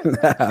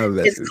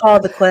 It's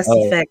called the Quest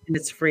Effect, and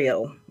it's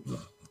real.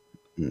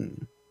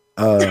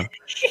 I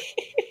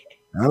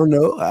don't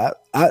know.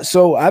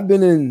 So I've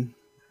been in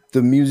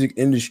the music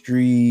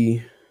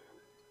industry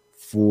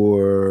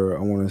for,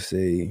 I want to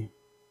say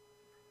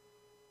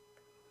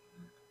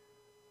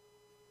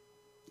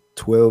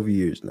 12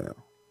 years now.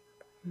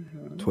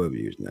 12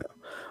 years now.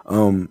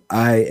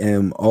 I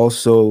am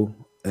also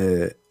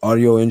an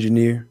audio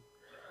engineer.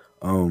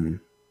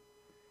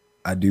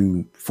 I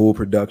do full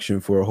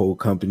production for a whole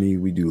company.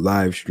 We do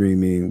live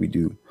streaming. We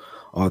do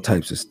all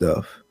types of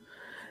stuff.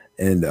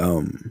 And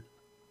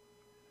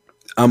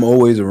I'm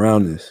always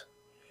around this,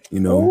 you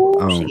know.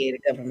 Oh, she gave the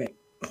government.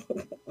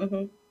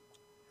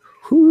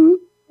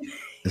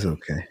 It's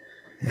okay.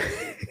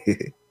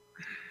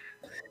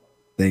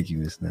 Thank you,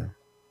 Miss Now.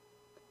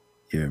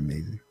 You're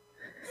amazing.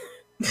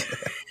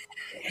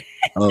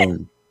 I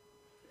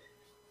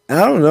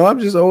don't know. I'm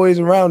just always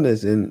around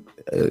this, and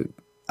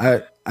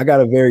I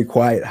got a very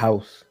quiet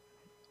house,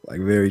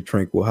 like very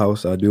tranquil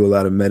house. I do a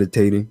lot of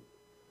meditating.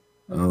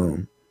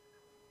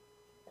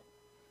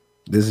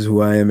 This is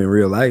who I am in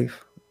real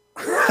life.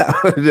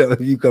 If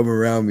you come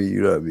around me,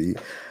 you know what I mean.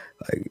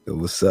 Like,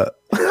 what's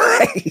up?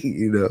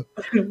 You know.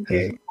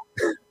 Okay.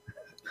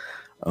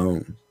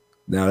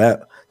 Now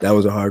that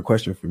was a hard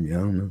question for me. I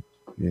don't know.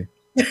 Yeah.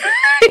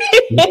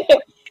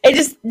 And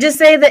just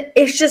say that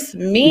it's just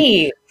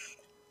me.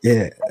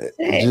 Yeah,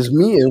 it's just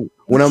me. And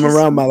when I'm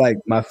around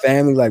my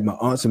family, like my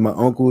aunts and my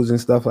uncles and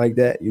stuff like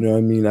that, you know what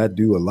I mean? I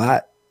do a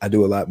lot. I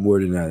do a lot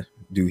more than I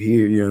do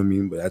here, you know what I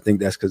mean? But I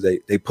think that's because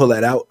they pull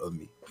that out of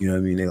me. You know what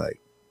I mean? They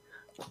like,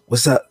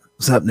 what's up?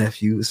 What's up,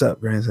 nephew? What's up,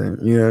 grandson?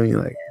 You know what I mean?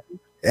 Like,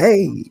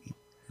 hey.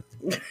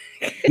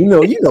 you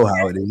know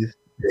how it is.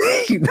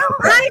 You know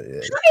how it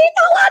is.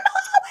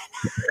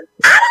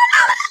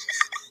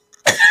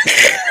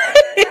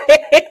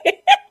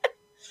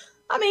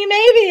 I mean,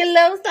 maybe a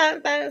little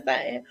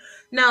something.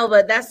 No,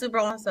 but that's super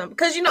awesome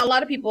because a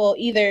lot of people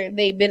either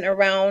they've been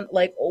around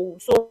like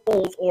old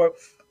souls or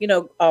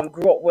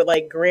grew up with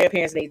like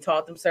grandparents and they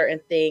taught them certain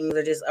things,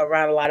 or just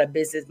around a lot of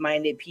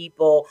business-minded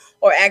people,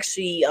 or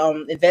actually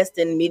invest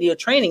in media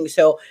training.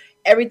 So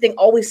everything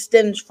always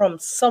stems from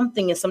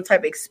something and some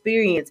type of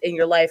experience in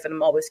your life. And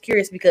I'm always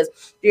curious because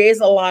there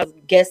is a lot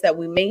of guests that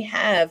we may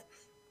have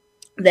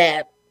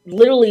that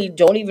literally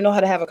don't even know how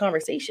to have a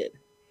conversation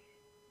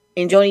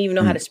and don't even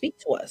know how to speak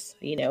to us,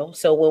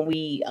 So when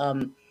we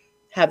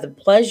have the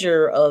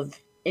pleasure of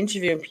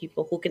interviewing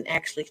people who can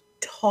actually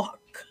talk,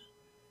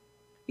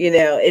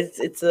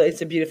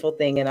 it's a beautiful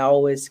thing, and I'm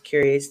always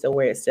curious to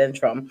where it stems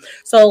from.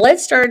 So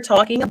let's start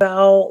talking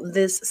about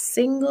this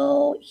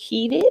single,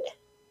 Heated.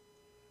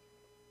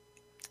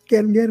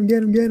 Get him,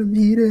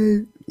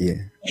 heated.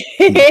 Yeah.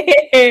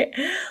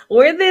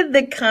 Where did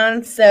the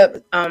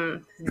concept, I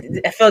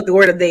feel like the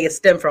word of the day is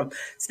stem.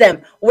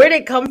 Where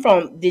did it come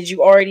from? Did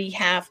you already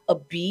have a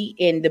beat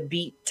and the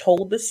beat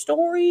told the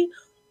story,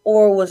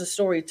 or was the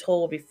story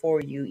told before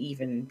you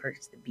even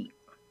purchased the beat?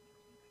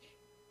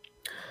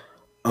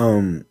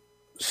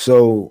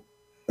 So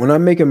when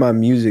I'm making my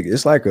music,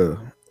 it's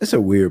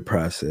a weird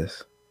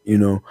process,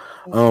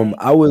 Okay.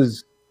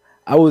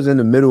 I was in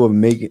the middle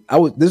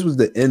of this was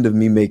the end of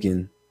me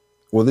making,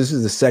 this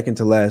is the second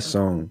to last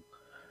song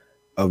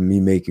of me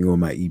making on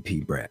my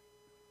EP Brat.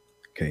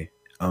 Okay.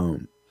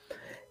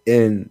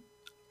 And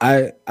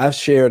I've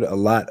shared a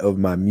lot of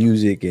my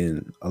music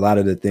and a lot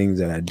of the things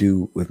that I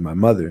do with my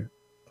mother.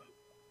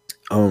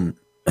 And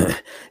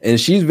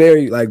she's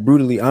very like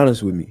brutally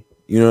honest with me.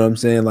 You know what I'm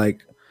saying?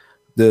 Like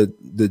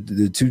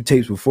the two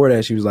tapes before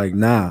that, she was like,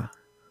 nah.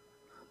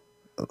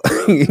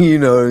 You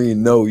know what I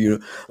mean? No,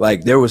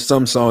 like there was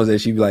some songs that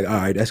she'd be like, all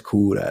right, that's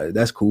cool.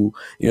 That's cool.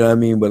 You know what I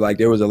mean? But like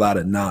there was a lot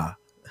of nah,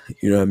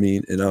 you know what I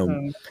mean?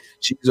 And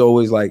she's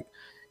always like,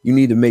 you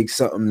need to make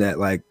something that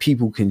like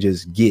people can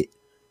just get,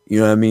 you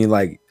know what I mean?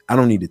 Like, I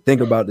don't need to think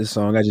about this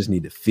song. I just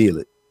need to feel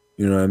it.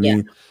 You know what I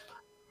mean?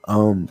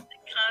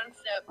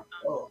 Concept.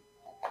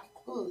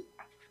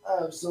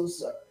 I'm so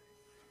sorry.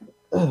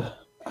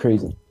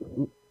 Crazy.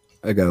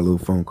 I got a little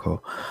phone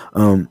call.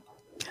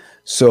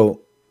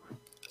 So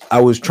I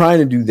was trying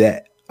to do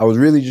that. I was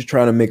really just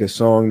trying to make a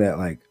song that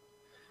like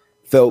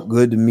felt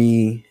good to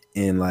me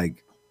and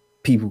like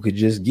people could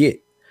just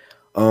get.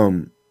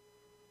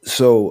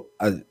 So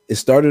it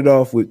started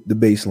off with the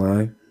bass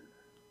line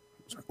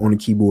on the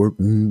keyboard.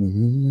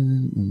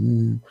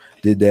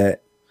 Did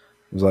that.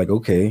 I was like,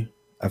 okay,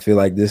 I feel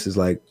like this is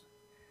like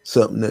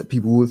something that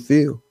people would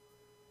feel.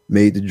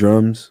 Made the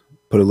drums,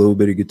 put a little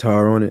bit of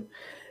guitar on it.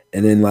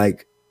 And then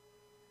like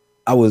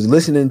I was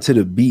listening to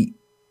the beat.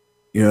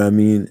 You know what I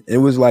mean? It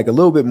was like a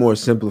little bit more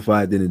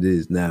simplified than it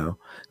is now.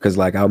 Cause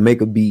like I'll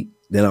make a beat,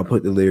 then I'll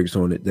put the lyrics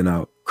on it, then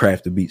I'll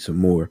craft the beat some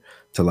more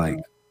to like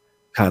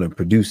kind of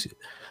produce it.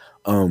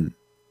 And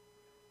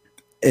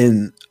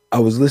I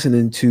was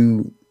listening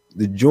to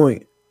the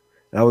joint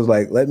and I was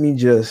like, let me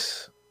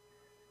just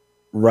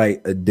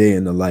write a day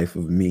in the life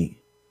of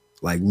me.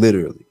 Like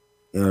literally.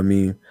 You know what I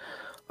mean?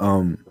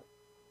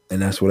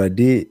 And that's what I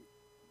did.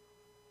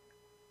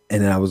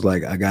 And then I was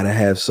like, I gotta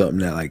have something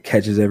that like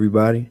catches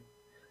everybody.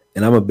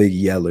 And I'm a big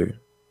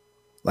yeller.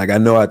 Like, I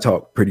know I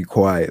talk pretty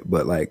quiet,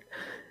 but like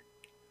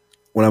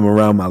when I'm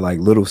around my like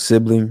little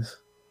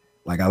siblings,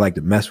 like I like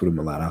to mess with them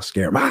a lot. I'll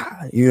scare them.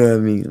 You know what I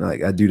mean?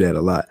 Like I do that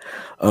a lot.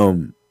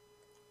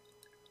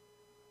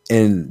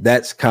 And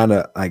that's kind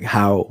of like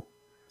how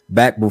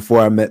back before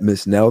I met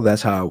Miss Nell,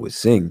 that's how I would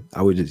sing.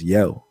 I would just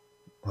yell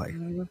like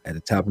at the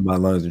top of my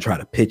lungs and try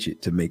to pitch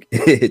it to make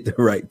it hit the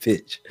right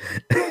pitch.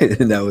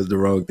 And that was the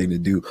wrong thing to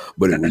do,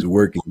 but it was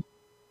working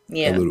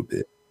a little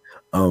bit.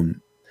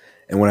 And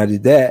when I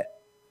did that,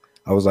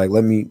 I was like,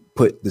 let me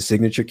put the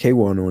signature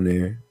K1 on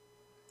there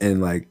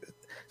and like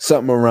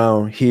something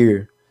around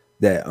here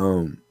that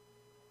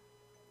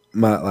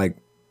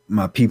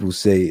my people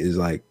say is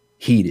like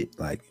heated,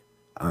 like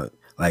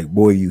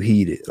boy you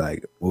heated,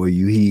 like boy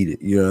you heated,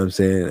 you know what I'm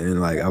saying?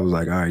 And like I was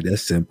like, all right,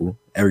 that's simple.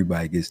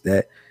 Everybody gets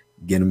that.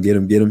 Get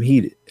them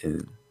heated,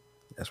 and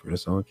that's where the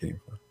song came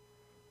from.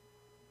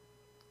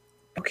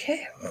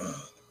 Okay,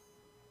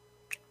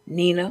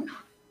 Nino.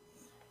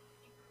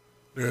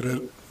 There it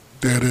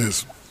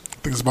is. I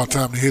think it's about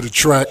time to hit a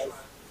track.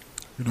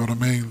 You know what I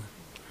mean?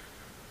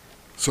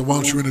 So why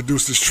don't you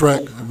introduce this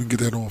track and we can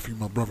get that on for you,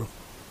 my brother.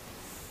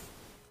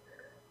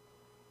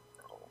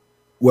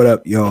 What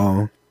up,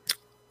 y'all?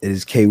 It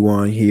is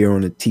K1 here on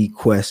the T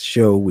Quest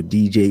show with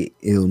DJ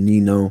Il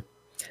Nino.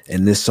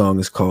 And this song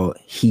is called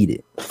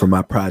Heated from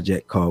my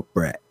project called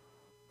Brat.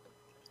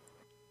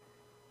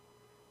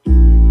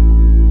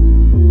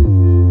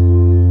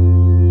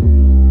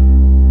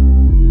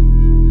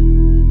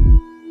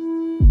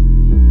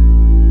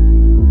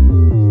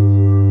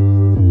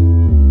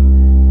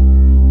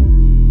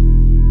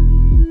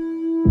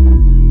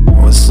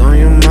 What's on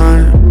your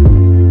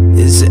mind?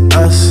 Is it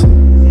us?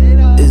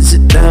 Is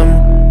it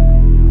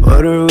them?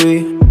 What are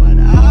we?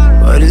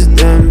 What is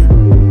them?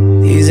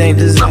 These ain't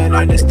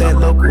designer, it's that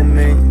local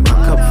mink. My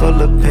cup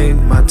full of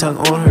pink, my tongue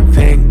on her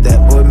pink.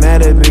 That boy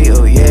mad at me,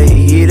 oh yeah,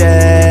 he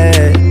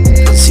that.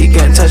 She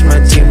can't touch my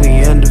team,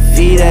 we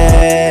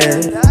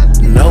undefeated.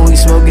 No, we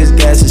smoke his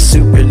gas, it's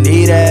super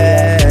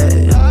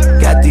needed.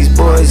 Got these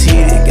boys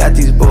heated, got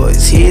these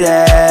boys heated.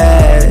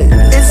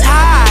 It's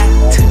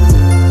hot,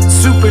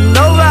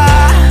 supernova,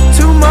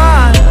 2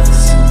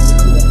 months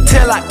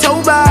till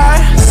October.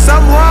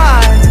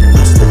 Someone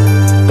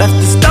left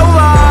the stove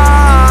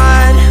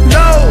on.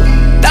 No,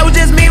 that was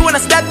just me when I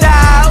stepped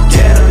out.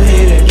 Get him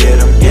heated, get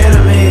him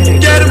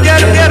heated. Get him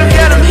heated. Get him heated. Get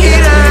him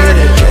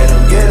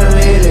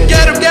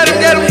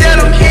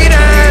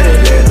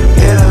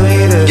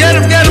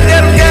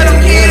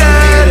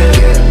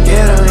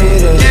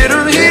heated. Get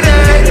him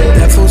heated.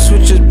 That fool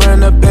switches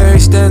burn up Barry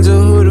Stanza.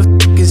 Who the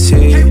f*** is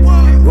he?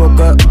 Woke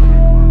up,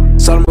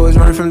 saw them boys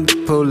running from the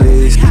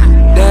police.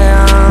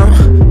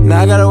 Damn,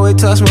 now I gotta wait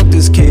till I smoke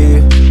this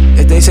kid.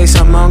 If they say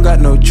something, I don't got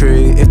no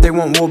tree. If they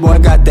want war, boy, I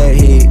got that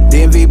heat.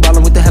 DMV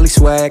ballin' with the heli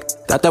swag.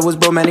 Thought that was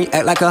bro, man, he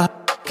act like a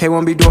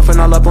K1 be dwarfing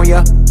all up on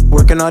ya.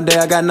 Working all day,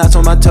 I got knots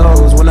on my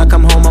toes. When I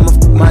come home, I'ma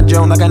f*** my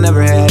joint like I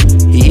never had.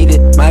 He eat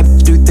it, might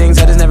do things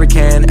I just never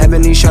can.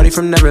 Ebony shorty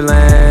from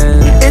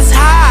Neverland. It's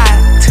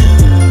hot,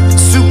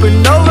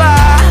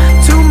 supernova,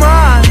 2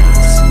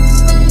 months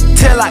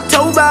till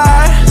October.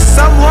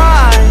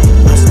 Someone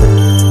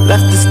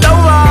left the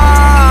stove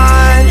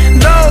on.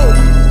 No,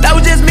 that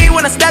was just me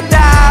when I stepped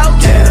out.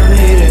 Get him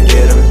heated,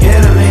 get him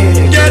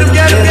heated. Get him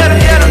heated.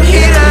 Get him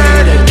heated.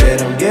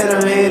 Get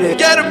him heated.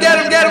 Get him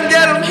heated.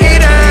 Get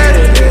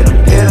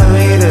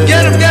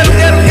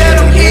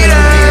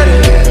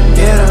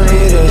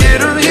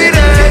him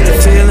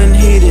heated. Feeling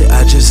heated,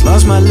 I just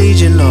lost my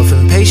legion of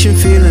impatient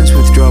feelings.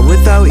 Withdraw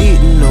without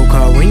eating, no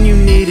call when you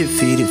need it.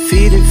 Feed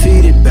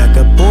it, back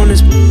up on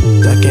this.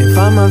 I can't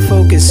find my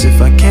focus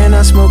if I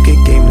cannot smoke it.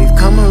 Game leave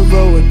come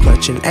heroic,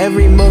 clutching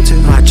every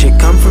motive. My chick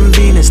come from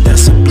Venus,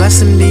 that's a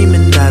blessing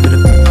demon. Diving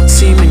a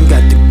semen,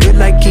 got the good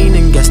like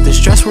Keenan. Guess the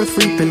stress worth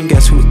reaping,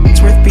 guess who's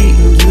worth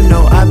beating. You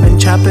know I've been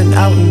chopping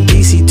out in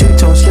DC.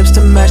 2-tone slips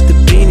to match the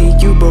beanie.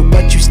 You broke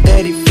but you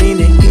steady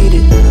fiending,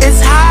 heated.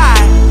 It's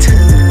hot,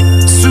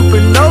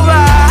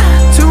 supernova,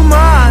 2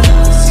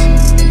 months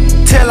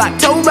till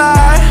October.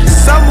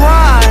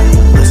 Someone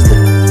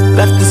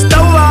left the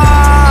stove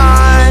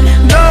on.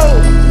 No,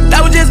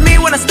 that was just me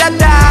when I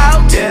stepped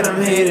out. Get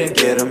him heated,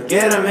 get him heated.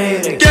 Get him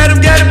heated. Get him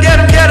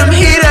heated. Get him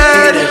heated.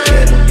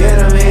 Get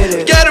him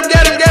heated. Get him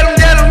heated.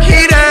 Get him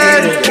heated.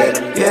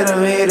 Get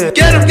him heated.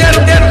 Get him heated. Get him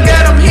heated.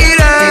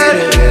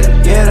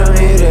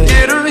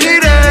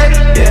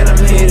 Get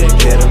him heated. Get him heated. Get him heated.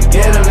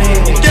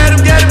 Get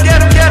him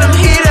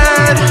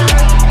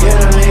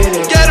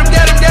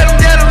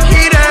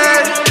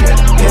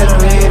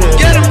heated.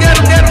 Get him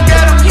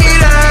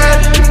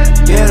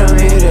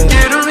heated.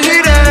 Get him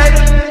heated.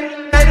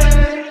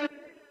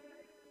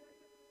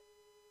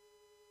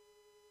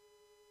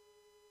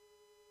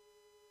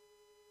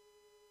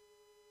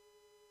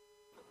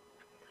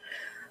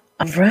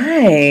 All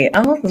right.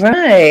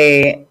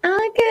 Okay.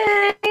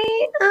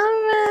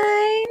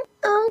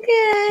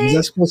 Is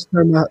that supposed to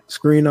turn my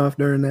screen off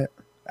during that?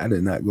 I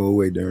did not go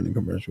away during the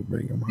commercial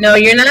break. No,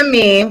 you're not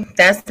me.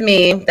 That's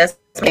me. That's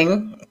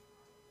me.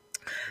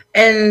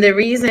 And the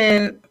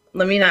reason,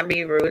 let me not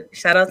be rude.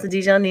 Shout out to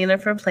DJ Nina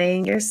for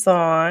playing your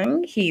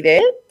song,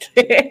 Heated.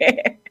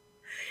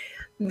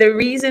 The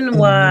reason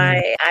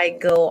why I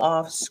go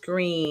off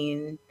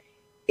screen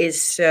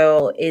is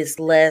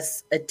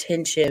less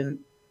attention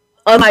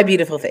on my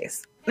beautiful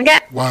face. Okay.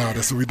 Wow,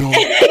 that's what we doing.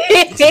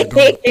 That's what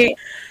we doing.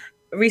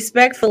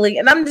 Respectfully,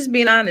 and I'm just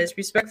being honest,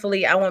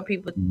 respectfully, I want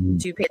people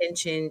to pay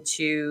attention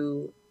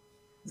to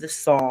the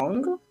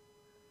song,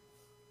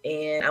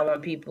 and I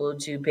want people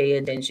to pay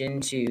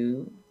attention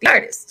to the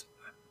artist.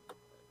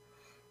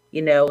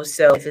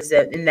 So if it's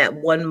in that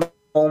one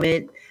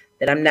moment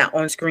that I'm not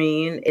on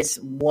screen, it's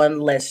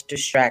one less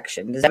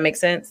distraction. Does that make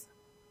sense?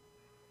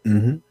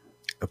 Mm-hmm.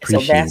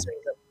 Appreciate So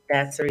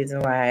that's the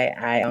reason why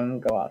I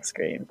go off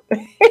screen.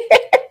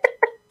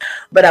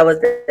 But I was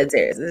dead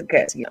serious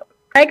because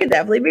I could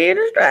definitely be a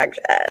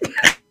distraction.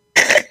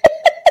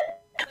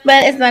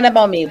 But it's not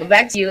about me. But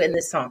back to you in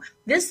this song.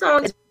 This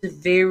song is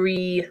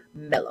very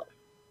mellow.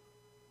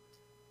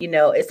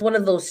 It's one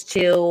of those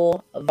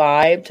chill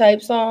vibe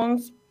type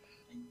songs.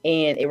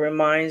 And it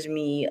reminds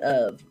me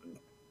of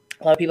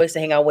a lot of people used to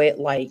hang out with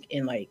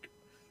in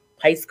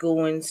high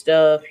school and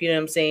stuff. You know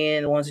what I'm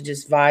saying? The ones who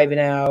just vibing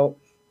out,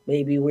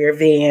 maybe wear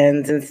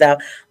Vans and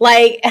stuff.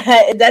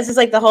 That's just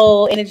the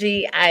whole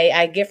energy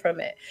I get from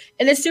it.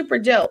 And it's super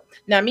dope.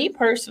 Now, me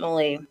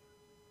personally,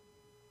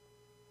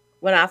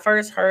 when I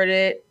first heard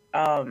it,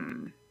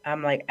 I'm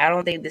like, I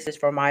don't think this is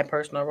for my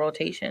personal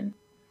rotation.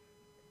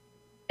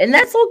 And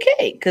that's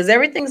okay, because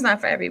everything's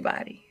not for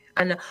everybody.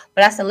 I know.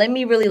 But I said, let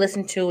me really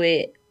listen to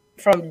it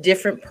from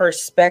different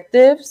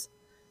perspectives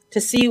to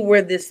see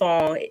where this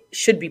song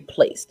should be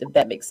placed, if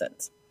that makes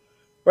sense.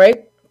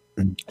 Right?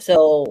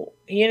 So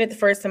hearing it the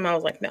first time, I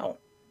was like, no,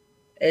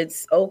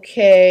 it's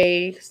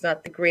okay. It's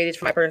not the greatest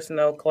for my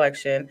personal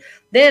collection.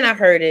 Then I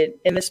heard it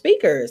in the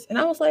speakers, and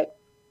I was like,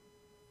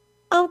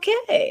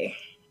 okay.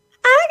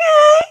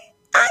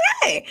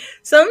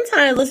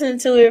 Sometimes listening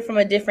to it from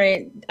a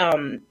different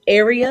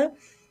area,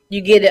 you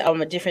get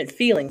a different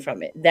feeling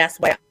from it. That's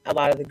why a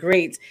lot of the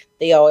greats,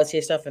 they always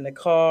hear stuff in the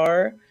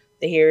car.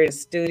 They hear it in the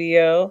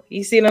studio.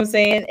 You see what I'm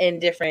saying? In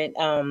different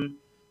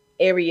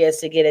areas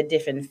to get a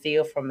different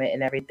feel from it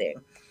and everything.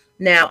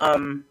 Now,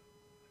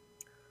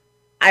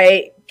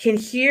 I can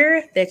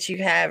hear that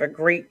you have a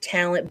great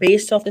talent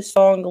based off the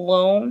song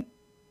alone.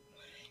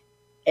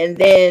 And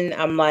then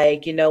I'm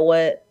like, you know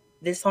what?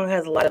 This song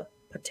has a lot of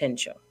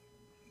potential.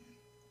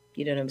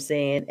 You know what I'm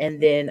saying?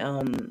 And then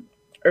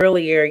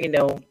earlier,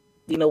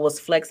 was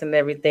flexing and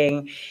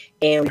everything,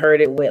 and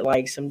heard it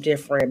with some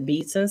different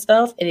beats and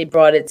stuff, and it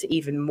brought it to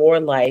even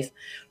more life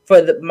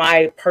for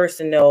my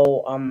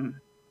personal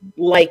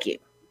liking.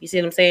 You see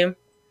what I'm saying?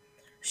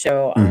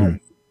 So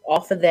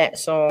off of that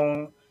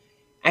song,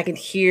 I can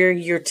hear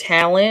your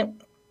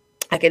talent,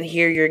 I can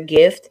hear your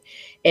gift,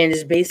 and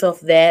just based off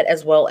that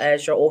as well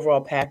as your overall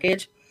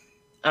package,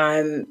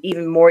 I'm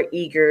even more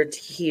eager to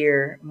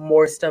hear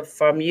more stuff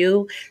from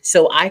you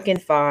so I can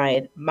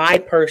find my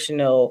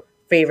personal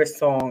favorite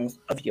songs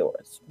of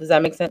yours. Does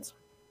that make sense?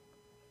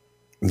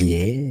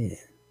 Yeah.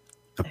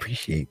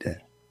 Appreciate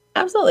that.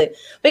 Absolutely.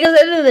 Because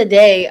at the end of the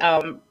day,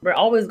 we're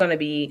always going to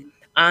be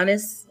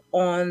honest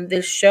on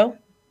this show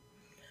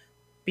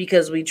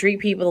because we treat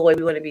people the way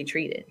we want to be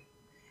treated.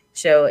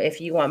 So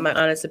if you want my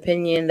honest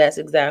opinion, that's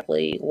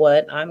exactly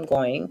what I'm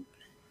going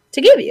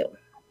to give you.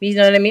 You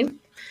know what I mean?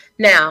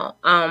 Now,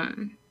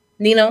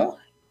 Nino,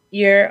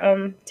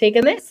 you're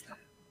taking this?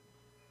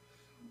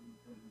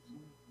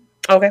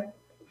 Okay.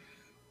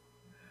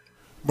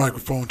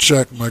 Microphone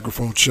check,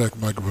 microphone check,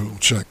 microphone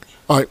check.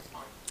 All right.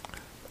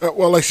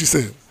 Well, like she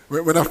said,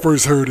 when I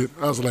first heard it,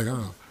 I was like,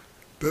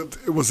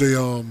 it was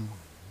a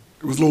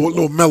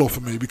little mellow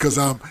for me because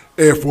I'm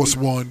Air Force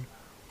One,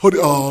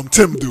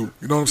 Tim do.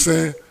 You know what I'm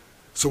saying?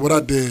 So what I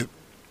did,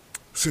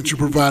 since you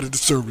provided the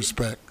service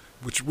pack,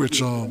 which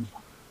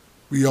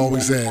we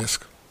always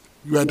ask,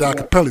 you had the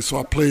acapella, so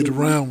I played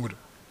around with it.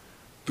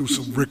 Threw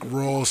some Rick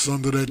Ross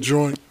under that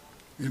joint.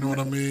 You know what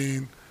I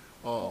mean?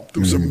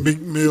 Threw some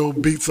Meek Mill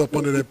beats up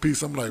under that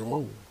piece. I'm like,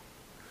 oh.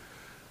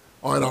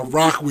 All right, I'll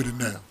rock with it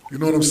now. You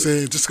know what I'm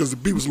saying? Just because the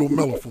beat was a little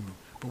mellow for me.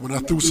 But when I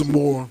threw some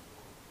more,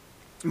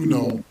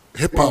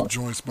 hip-hop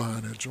joints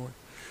behind that joint,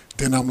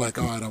 then I'm like,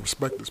 all right, I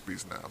respect this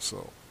piece now.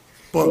 So,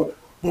 but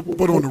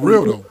on the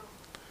real, though,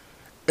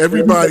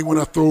 everybody, when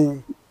I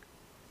throw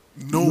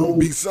known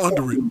beats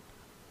under it,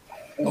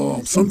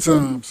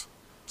 sometimes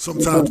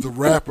the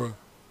rapper,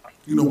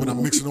 when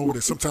I'm mixing over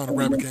there, sometimes the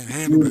rapper can't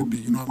handle that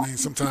beat. You know what I mean?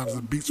 Sometimes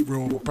the beat's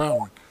real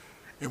overpowering.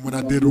 And when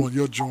I did it on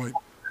your joint,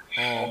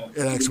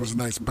 it actually was a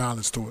nice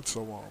balance to it.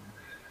 So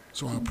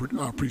I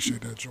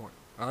appreciate that joint.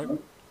 All right?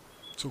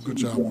 So good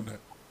job on that.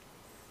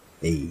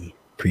 Hey,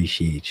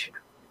 appreciate you.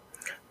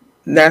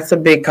 That's a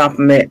big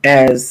compliment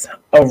as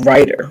a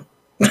writer.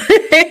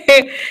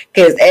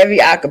 Because every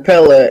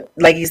acapella,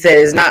 like you said,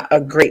 is not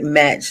a great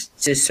match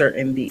to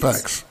certain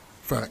beats.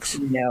 Facts.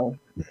 And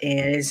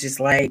it's just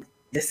like,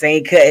 this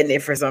ain't cutting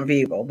it for some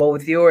people. But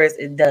with yours,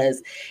 it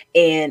does.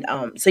 And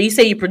so you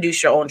say you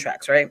produce your own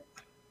tracks, right?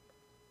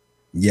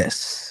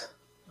 Yes.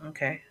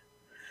 Okay.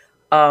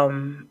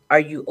 Are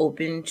you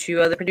open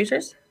to other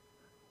producers?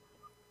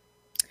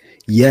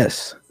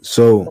 Yes.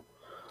 So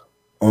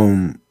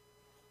on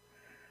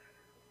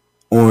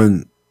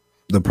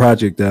the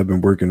project that I've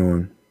been working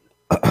on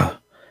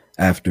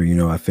after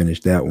I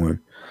finished that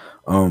one,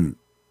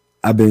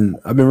 I've been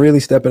really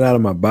stepping out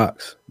of my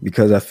box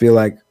because I feel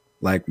like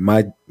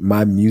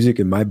my music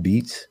and my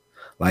beats,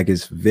 like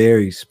it's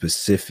very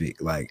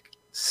specific like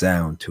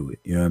sound to it.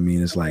 You know what I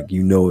mean? It's like,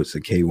 you know, it's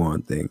a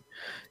K1 thing,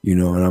 you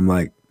know, and I'm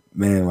like,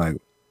 man, like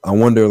I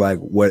wonder like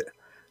what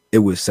it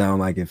would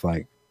sound like if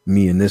like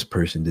me and this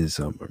person did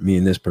something, or me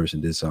and this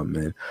person did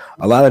something. And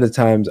a lot of the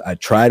times I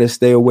try to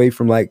stay away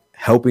from like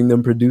helping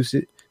them produce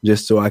it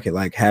just so I could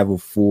like have a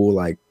full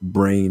like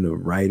brain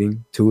of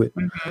writing to it.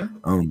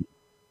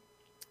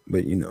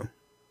 But you know,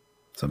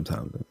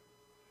 sometimes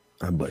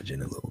I budge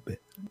in a little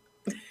bit.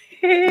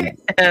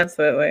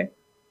 Absolutely.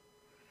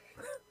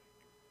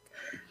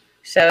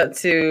 Shout out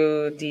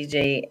to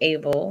DJ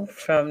Abel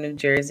from New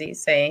Jersey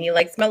saying he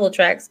likes mellow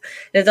tracks.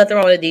 There's nothing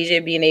wrong with a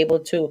DJ being able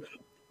to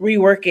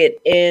rework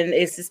it. And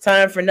it's just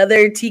time for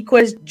another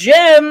T-Quest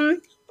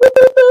gem.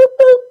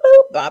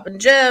 Bopping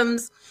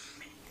gems.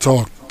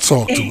 Talk to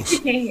us.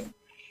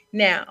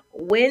 Now,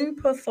 when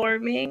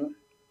performing,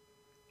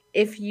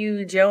 if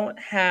you don't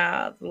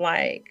have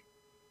like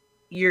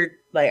your,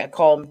 like I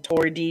call them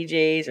tour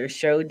DJs or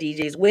show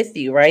DJs with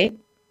you, right?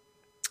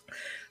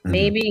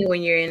 Maybe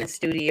when you're in a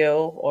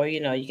studio, or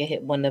you know, you can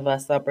hit one of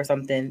us up or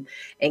something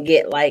and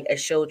get like a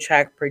show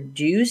track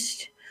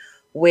produced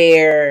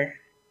where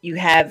you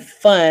have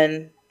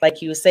fun,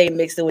 like you say,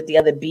 mixed it with the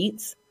other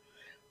beats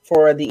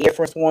for the Air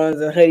Force Ones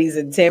and hoodies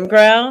and Tim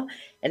crowd,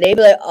 and they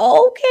be like,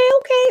 oh,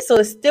 okay, so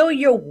it's still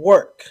your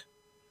work.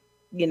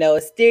 You know,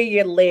 it's still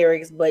your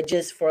lyrics, but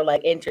just for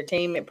like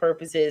entertainment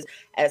purposes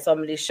at some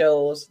of these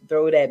shows,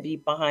 throw that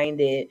beat behind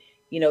it,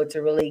 you know,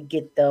 to really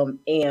get them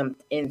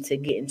amped into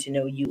getting to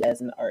know you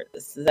as an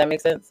artist. Does that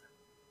make sense?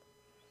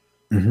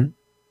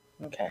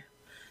 Okay.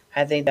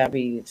 I think that'd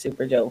be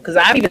super dope. Because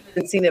I've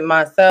even seen it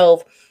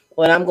myself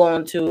when I'm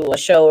going to a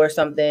show or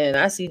something and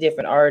I see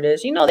different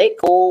artists. You know, they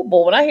cool,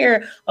 but when I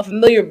hear a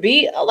familiar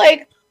beat, I'm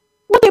like,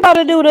 what they about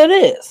to do to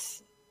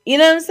this? You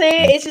know what I'm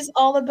saying? It's just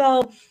all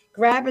about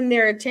grabbing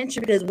their attention,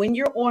 because when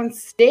you're on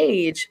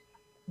stage,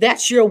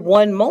 that's your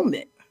one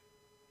moment.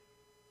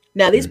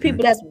 Now, these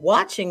people that's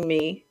watching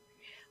me,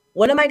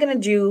 what am I going to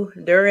do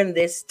during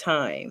this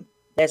time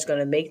that's going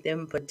to make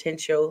them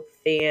potential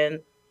fan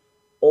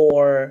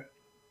or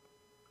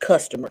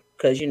customer?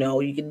 Because, you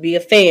know, you could be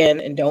a fan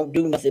and don't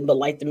do nothing but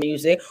like the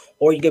music,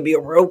 or you could be a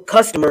real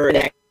customer and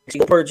actually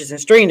go purchase and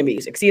stream the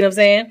music. See what I'm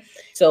saying?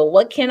 So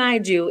what can I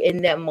do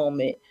in that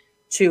moment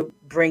to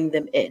bring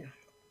them in?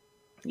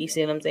 You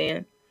see what I'm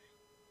saying?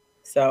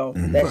 So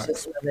that's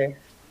just another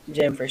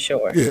gem for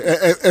sure.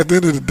 Yeah, at the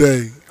end of the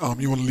day,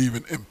 you want to leave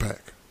an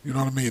impact. You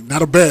know what I mean?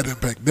 Not a bad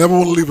impact. Never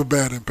want to leave a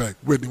bad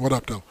impact. Whitney, what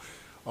up, though?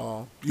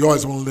 You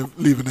always want to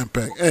leave an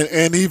impact.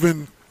 And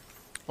even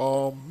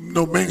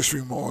no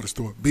mainstream artists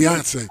do it.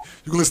 Beyonce.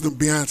 You can listen to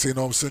Beyonce and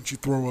all of a sudden you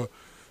throw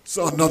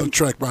another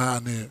track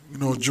behind there, you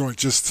know, a joint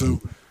just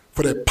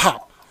for that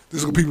pop.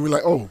 There's going to be people be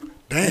like, oh,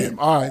 damn.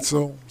 All right,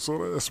 so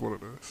that's what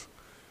it is.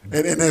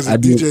 And as a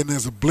DJ and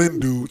as a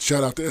blend dude,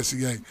 shout out to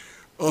SEA.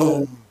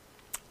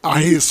 I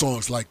hear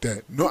songs like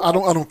that. No, I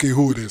don't care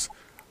who it is.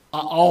 I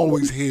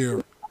always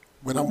hear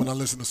when I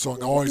listen to a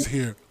song, I always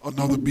hear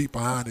another beat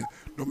behind it.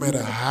 No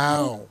matter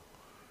how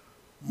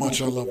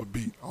much I love a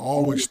beat, I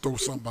always throw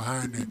something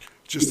behind it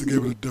just to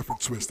give it a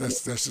different twist.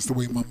 That's just the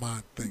way my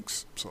mind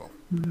thinks. So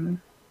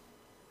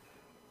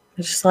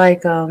it's just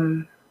like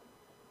when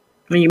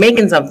you're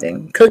making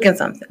something, cooking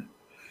something.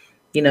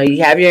 You know,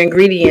 you have your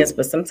ingredients,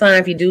 but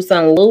sometimes you do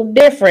something a little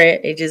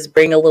different, it just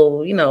bring a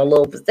little, you know, a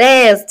little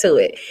pizzazz to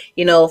it.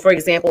 You know, for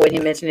example, when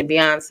you mentioned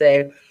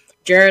Beyonce,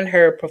 during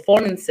her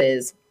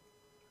performances,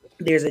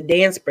 there's a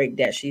dance break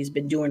that she's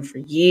been doing for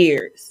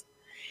years.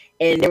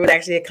 And there was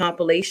actually a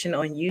compilation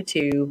on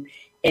YouTube.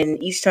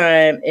 And each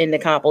time in the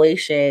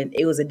compilation,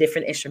 it was a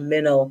different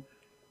instrumental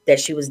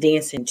that she was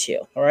dancing to.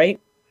 All right.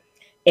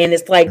 And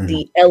it's like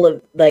the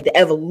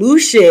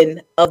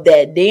evolution of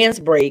that dance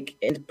break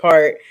in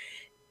part.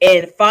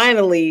 And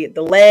finally,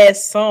 the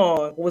last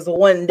song was the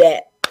one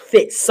that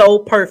fit so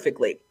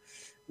perfectly.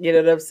 You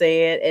know what I'm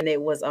saying? And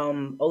it was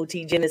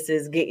OT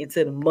Genesis, Getting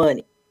to the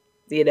Money.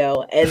 You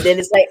know, and then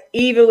it's like,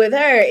 even with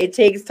her, it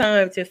takes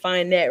time to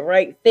find that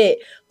right fit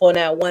for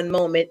that one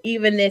moment,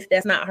 even if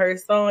that's not her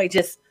song,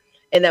 just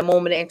in that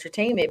moment of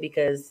entertainment,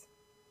 because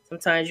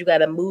sometimes you got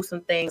to move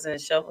some things and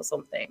shuffle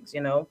some things, you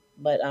know.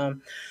 But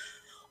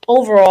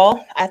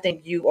overall, I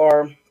think you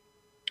are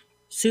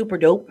super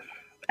dope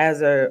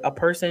as a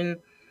person,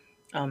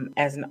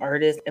 as an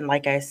artist. And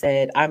like I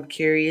said, I'm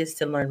curious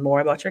to learn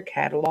more about your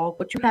catalog,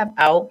 what you have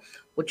out,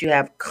 what you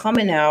have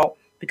coming out,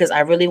 because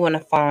I really want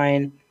to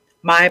find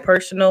my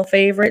personal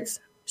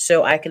favorites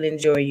so I can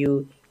enjoy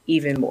you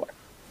even more.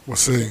 We'll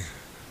see,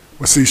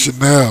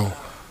 Chanel,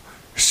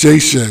 Shay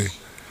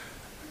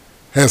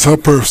has her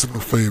personal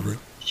favorite.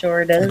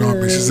 Sure does. You know what I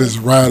mean? She says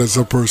Ride is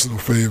her personal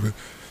favorite.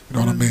 You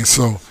know what I mean?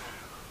 So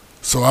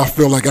I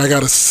feel like I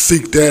got to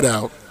seek that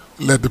out,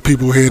 let the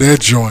people hear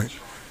that joint,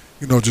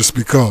 you know, just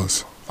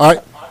because. All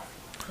right?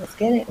 Let's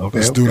get it. Okay,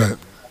 let's do that.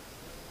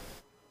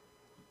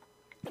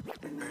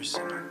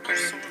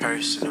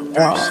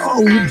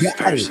 Oh, you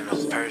got it.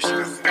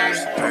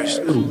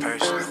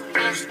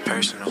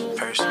 personal,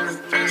 personal,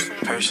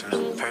 personal,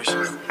 personal,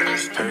 personal,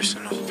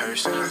 personal,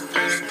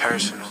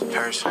 personal,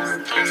 personal,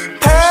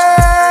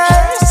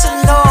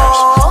 personal.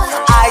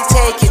 I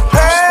take it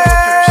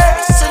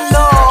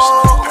personal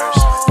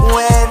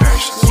when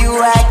you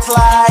act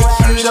like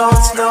you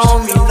don't know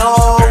me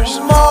no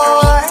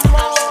more.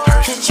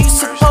 'Cause you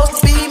supposed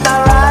to be my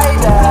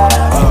rider.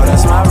 Oh,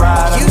 that's my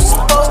rider. You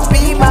supposed to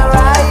be my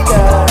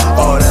rider.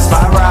 Oh, that's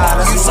my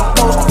rider. You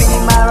supposed to be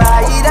my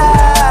rider.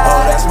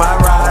 Oh, that's my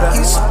rider.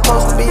 You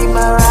supposed to be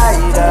my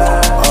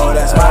rider. Oh,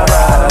 that's my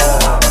rider.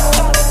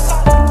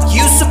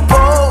 You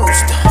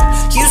supposed,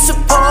 you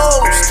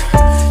supposed,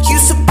 you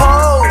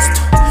supposed,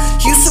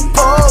 you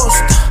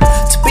supposed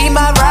to be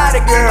my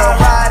rider, girl.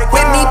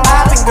 With me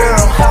poppin',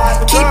 girl.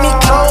 Keep me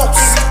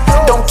close,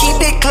 don't keep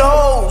it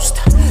closed.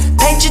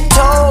 Paint your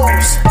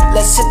toes,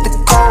 let's hit the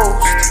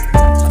coast.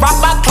 Rock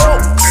my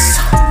cloaks,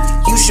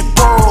 you should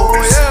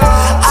pose.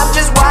 I'm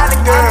just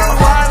riding, girl.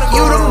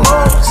 You the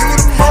most.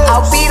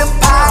 I'll be the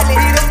pilot,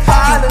 you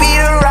be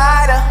the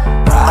rider.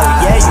 Oh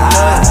yeah, you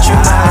know that you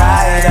my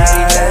rider.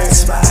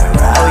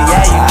 Oh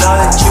yeah, you know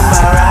that you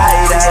my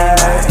rider.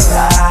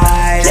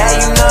 Yeah,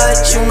 you know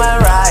that you my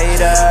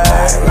rider.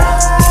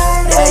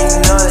 Yeah, you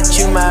know that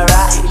you my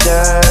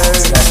rider.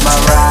 That's my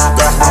rider.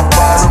 That's my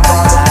body.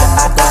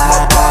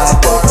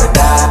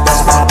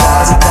 That's my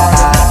body.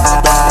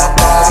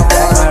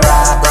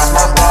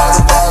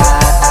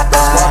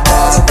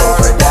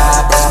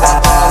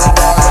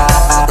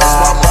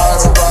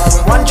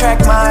 One track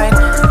mind,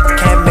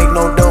 can't make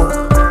no dough.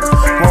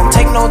 Won't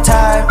take no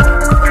time,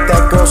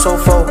 that girl so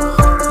full.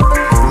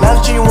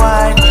 Love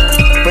genuine,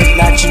 but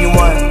not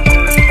genuine.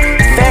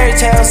 Fairy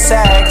tale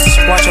sex,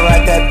 watch her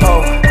ride that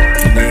pole.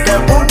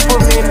 That boot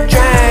put me in the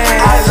trance.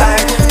 I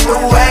like the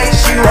way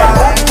she ride. That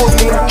boot put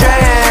me in the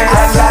trance. I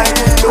like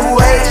the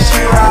way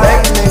she ride.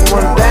 Make a nigga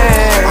wanna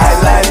dance. I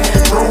like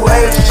the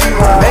way she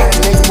ride. Make a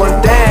nigga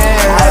wanna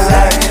dance. I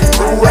like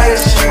the way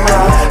she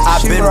ride.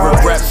 I've been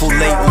regretful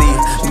lately.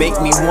 Make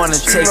me wanna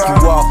take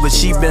you off, but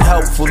she been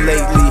helpful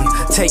lately.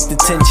 Take the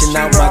tension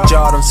out my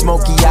jaw, them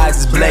smoky eyes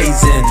is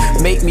blazing.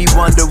 Make me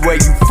wonder where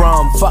you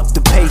from, fuck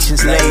the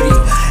patience, lady.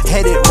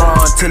 Hit it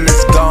wrong till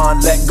it's gone,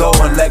 let go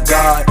and let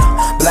God.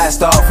 Blast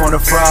off on the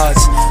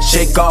frauds,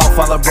 shake off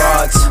all the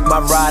broads.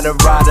 My rider,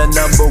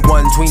 number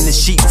one, between the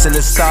sheets and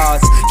the stars.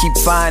 Keep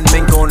fine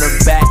mink on her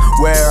back,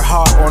 wear her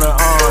heart on her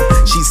arm.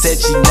 She said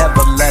she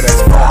never let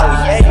us fall.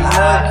 Oh yeah, you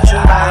know that you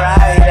my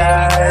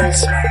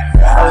riders.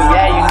 Oh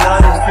yeah, you know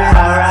that you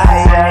my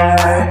rider.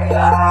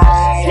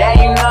 Yeah,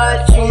 you know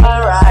that you my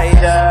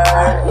rider.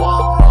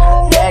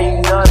 Yeah, you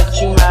know that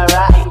you my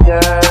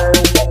rider.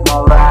 My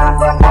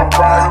rider, my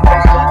rider.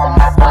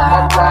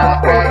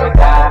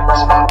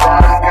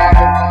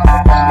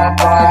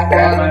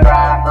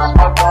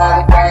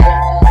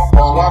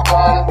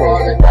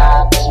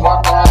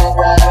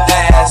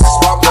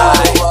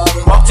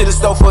 Walk to the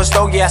stove for a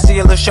stogie, I see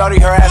a little shorty,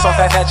 her ass off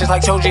fat just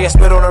like Choji. I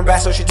spit on her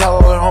back so she tell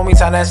all her homies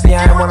how nasty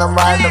I am when I'm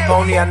riding the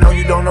pony. I know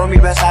you don't know me,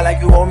 best I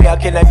like you owe me. I'll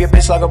kidnap your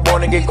bitch like a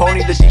born again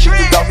coney. The sheep is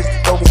the darkest, the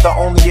dopest, the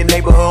only your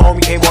neighborhood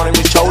homie came on and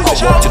was chosen. I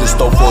walk to the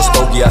stove for a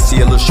stogie, I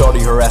see a little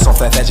shorty, her ass on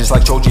fat just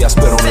like Choji. I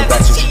spit on her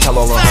back so she tell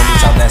all her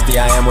homies how nasty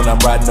I am when I'm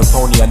riding the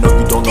pony. I know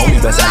you don't know me,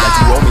 best I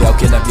like you owe me. I'll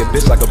kidnap your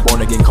bitch like a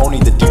born again coney.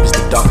 The deepest,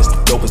 the darkest, the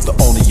dopest, the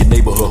only your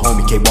neighborhood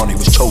homie came on and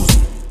was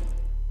chosen.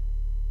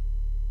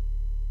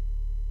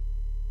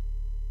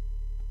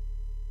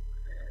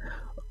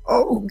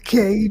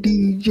 Okay,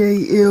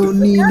 DJ El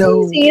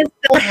Nino. She's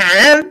so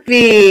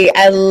happy.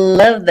 I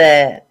love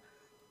that.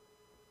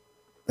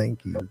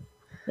 Thank you.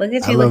 Look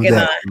at I you love looking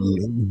that.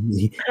 on.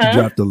 He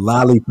dropped a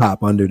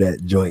lollipop under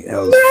that joint. That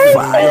was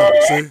fire.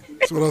 See,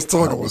 that's what I was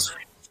talking about.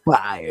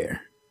 Fire.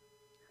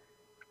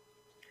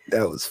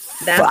 That was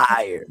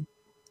fire.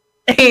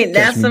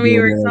 That's what we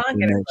were doing talking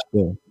that about.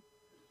 show.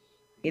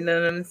 You know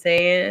what I'm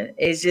saying?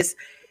 It's just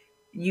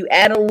you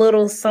add a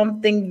little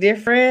something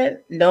different.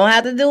 Don't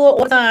have to do it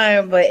all the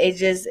time, but it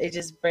just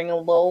bring a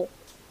little.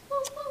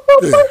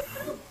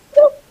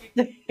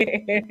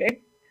 Yeah.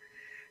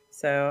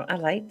 So I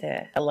like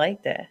that. I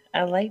like that.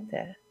 I like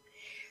that.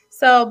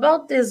 So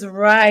about this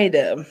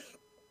rider,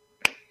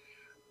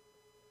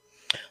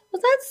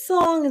 was that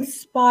song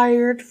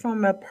inspired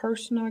from a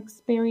personal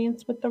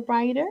experience with the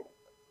writer?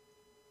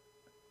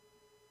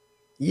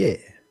 Yeah,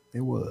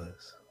 it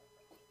was.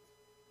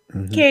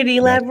 Mhm. Care to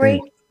elaborate?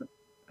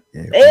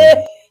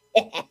 Yeah,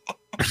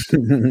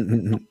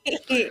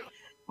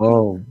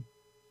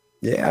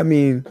 yeah, I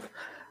mean,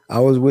 I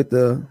was with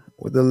the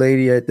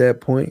lady at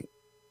that point,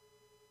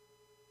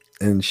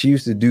 and she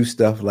used to do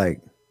stuff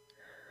like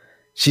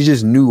she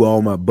just knew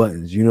all my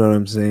buttons. You know what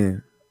I'm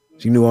saying?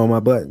 She knew all my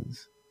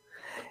buttons,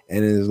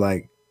 and it was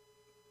like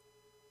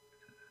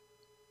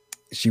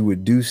she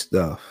would do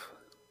stuff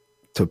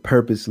to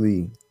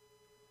purposely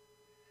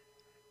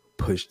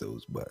push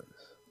those buttons,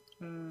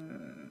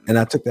 and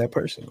I took that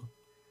personal.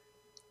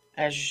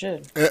 As you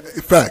should.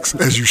 Facts,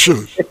 as you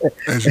should.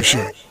 As you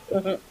should.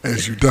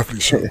 As you definitely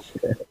should.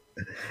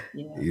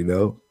 Yeah. You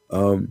know?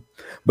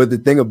 But the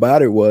thing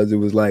about it was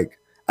like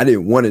I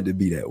didn't want it to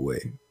be that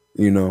way,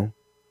 you know?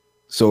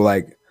 So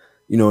like,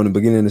 you know, in the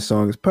beginning of the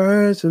song is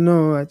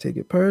personal, I take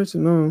it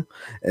personal.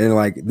 And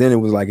like then it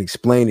was like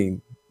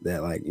explaining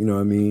that, like, you know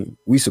what I mean,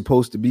 we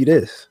supposed to be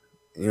this.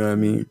 You know what I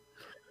mean?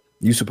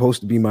 You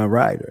supposed to be my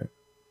rider.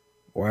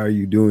 Why are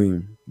you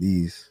doing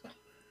these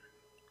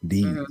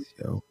deeds,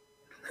 yo?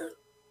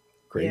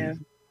 Crazy. Yeah.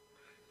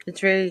 It's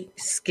very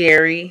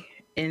scary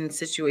in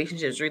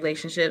situationships,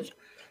 relationships,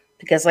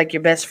 because like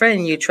your best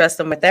friend, you trust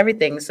them with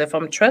everything. So if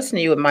I'm trusting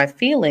you with my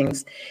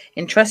feelings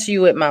and trust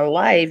you with my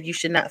life, you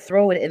should not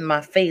throw it in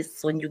my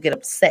face when you get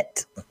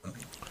upset.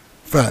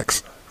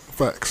 Facts.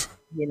 Facts.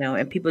 You know,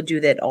 and people do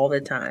that all the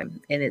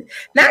time. And it's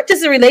not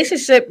just a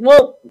relationship,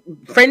 well,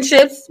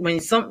 friendships, when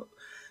some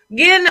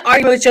get in an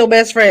argument with your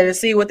best friend and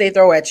see what they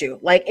throw at you.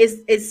 Like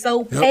it's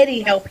so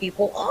petty how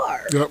people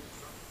are. Yep.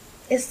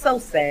 It's so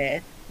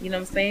sad. You know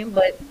what I'm saying?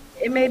 But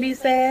it may be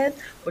sad,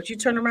 but you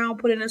turn around,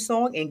 put in a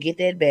song, and get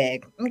that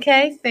bag.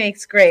 Okay,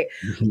 thanks, great.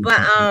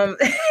 But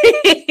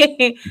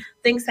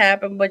things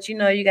happen, but you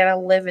know you gotta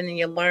live and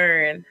you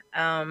learn.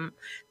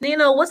 You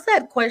know, what's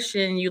that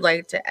question you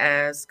like to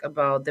ask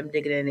about them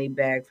digging in a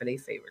bag for their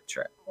favorite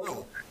track?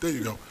 Oh, there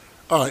you go.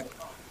 All right.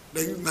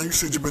 Now you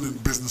said you've been in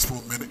business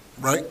for a minute,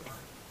 right?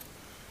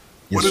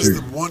 What is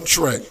the one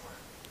track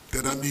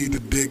that I need to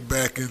dig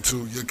back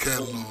into your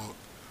catalog?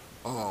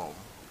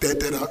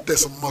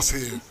 That's a must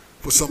hear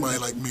for somebody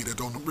like me that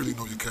don't really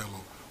know your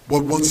catalog.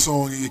 What one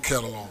song in your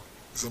catalog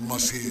is a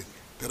must hear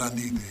that I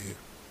need to hear?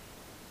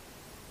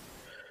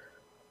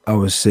 I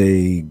would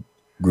say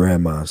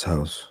Grandma's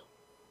House.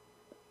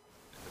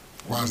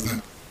 Why is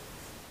that?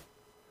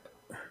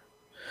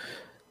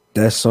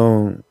 That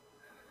song,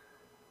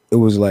 it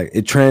was like,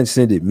 it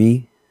transcended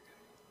me,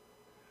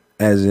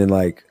 as in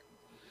like,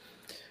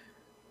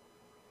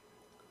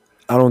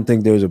 I don't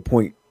think there's a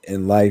point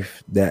in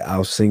life that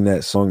I'll sing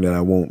that song that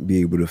I won't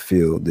be able to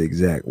feel the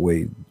exact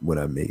way when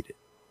I made it.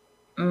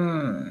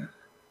 You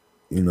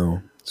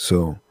know,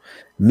 so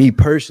me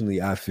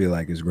personally, I feel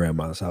like it's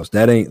Grandma's House.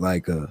 That ain't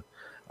like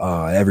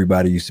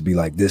everybody used to be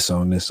like this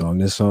song, this song,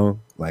 this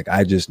song. Like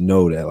I just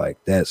know that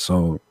like that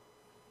song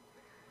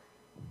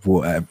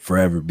will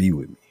forever be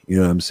with me. You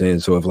know what I'm saying?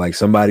 So if like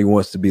somebody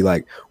wants to be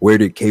like, where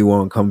did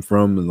K1 come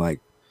from, and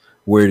like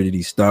where did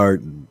he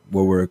start, and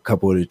what were a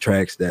couple of the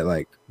tracks that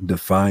like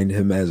defined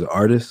him as an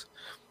artist,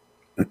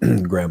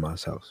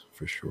 Grandma's House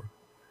for sure.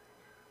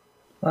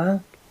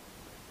 Wow.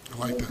 I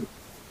like that.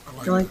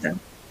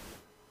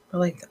 I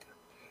like that.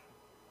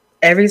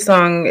 Every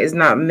song is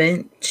not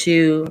meant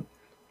to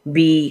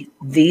be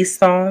the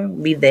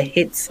song, be the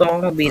hit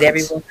song, beat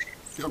everyone.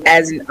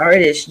 As an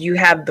artist, you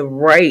have the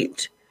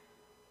right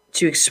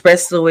to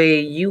express the way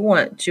you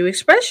want to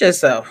express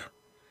yourself.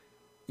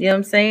 You know what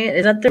I'm saying?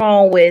 There's nothing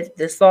wrong with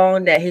the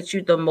song that hits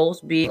you the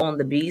most being on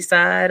the B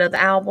side of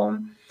the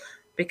album,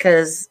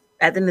 because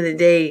at the end of the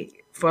day,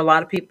 for a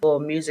lot of people,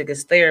 music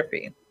is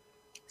therapy.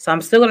 So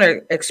I'm still going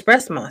to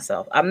express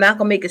myself. I'm not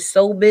going to make it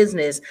so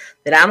business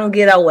that I don't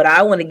get out what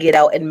I want to get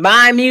out in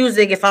my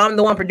music if I'm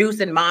the one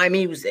producing my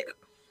music.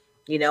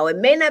 You know, it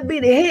may not be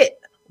the hit,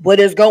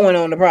 but it's going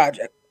on the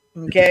project.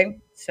 Okay?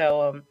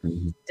 So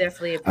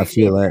definitely appreciate I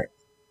feel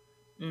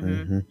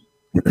that.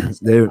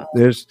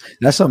 There's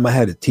that's something I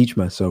had to teach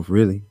myself,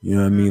 really. You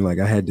know what I mean? Like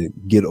I had to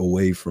get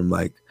away from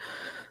like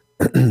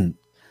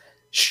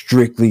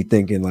strictly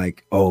thinking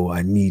like, oh,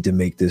 I need to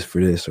make this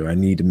for this, or I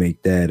need to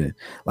make that. And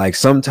like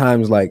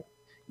sometimes like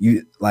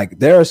you like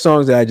there are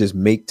songs that I just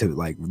make to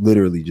like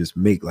literally just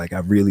make, like I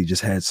really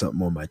just had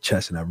something on my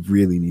chest and I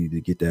really needed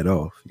to get that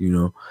off, you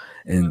know,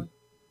 and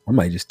I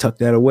might just tuck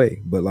that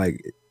away. But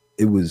like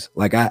it was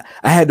like I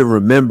had to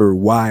remember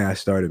why I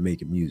started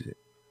making music,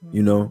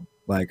 you know.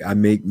 Like I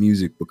make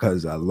music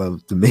because I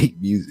love to make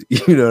music.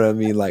 You know what I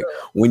mean? Like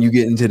when you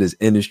get into this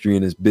industry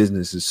and this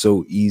business, it's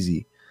so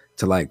easy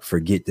to like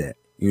forget that.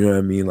 You know what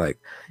I mean? Like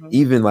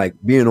even like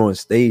being on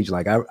stage,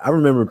 like I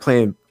remember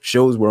playing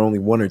shows where only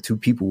one or two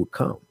people would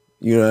come.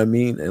 You know what I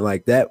mean? And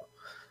like that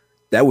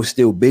was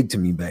still big to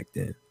me back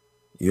then.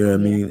 You know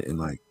what I mean? And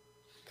like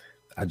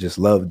I just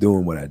love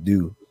doing what I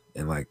do.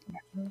 And like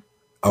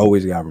I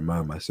always gotta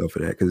remind myself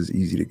of that because it's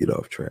easy to get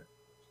off track.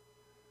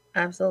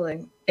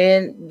 Absolutely.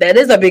 And that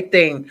is a big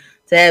thing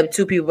to have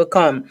two people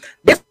come.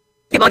 There's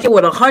people out here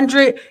with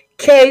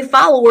 100K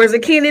followers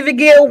and can't even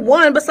get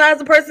one besides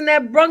the person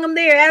that brung them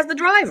there as the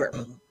driver.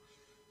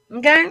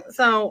 Okay?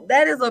 So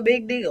that is a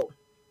big deal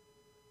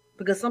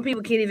because some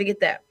people can't even get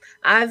that.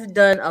 I've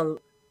done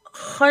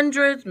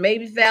hundreds,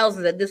 maybe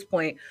thousands at this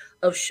point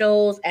of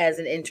shows as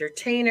an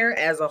entertainer,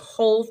 as a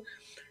host,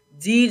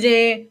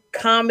 DJ,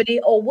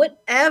 comedy, or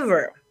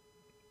whatever.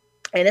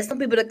 And there's some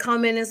people that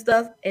come in and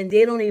stuff, and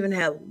they don't even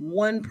have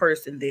one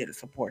person there to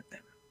support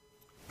them.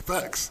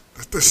 Facts.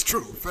 That's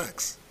true.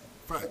 Facts.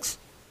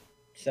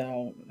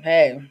 So,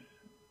 hey,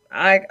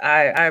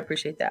 I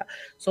appreciate that.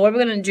 So what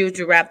we're going to do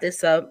to wrap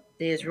this up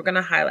is we're going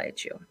to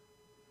highlight you.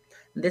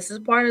 This is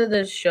part of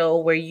the show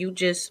where you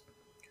just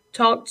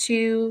talk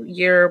to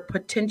your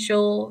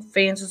potential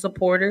fans and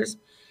supporters.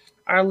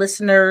 Our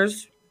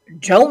listeners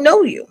don't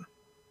know you,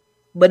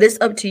 but it's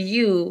up to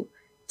you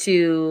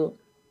to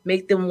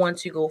make them want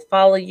to go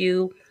follow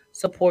you,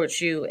 support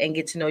you and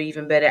get to know you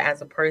even better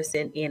as a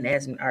person and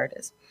as an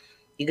artist.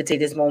 You could take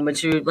this moment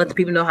to let the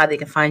people know how they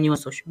can find you on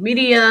social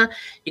media.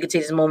 You could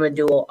take this moment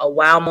to do a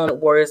wow moment,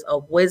 words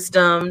of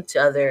wisdom to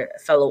other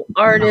fellow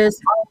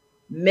artists,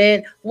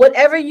 men,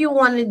 whatever you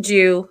want to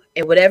do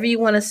and whatever you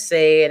want to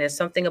say. And there's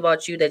something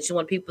about you that you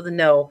want people to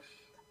know.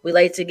 We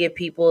like to give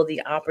people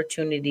the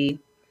opportunity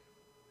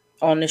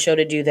on the show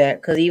to do that,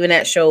 because even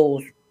at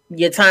shows,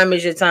 your time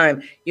is your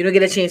time. You don't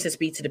get a chance to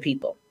speak to the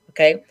people.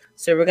 Okay,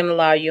 so we're gonna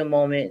allow you a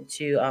moment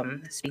to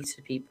speak to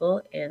the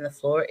people, and the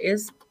floor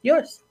is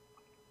yours.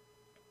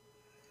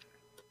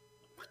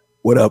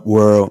 What up,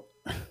 world?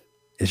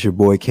 It's your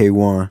boy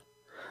K1.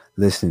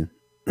 Listen,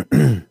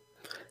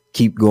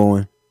 keep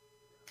going.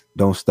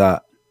 Don't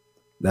stop.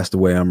 That's the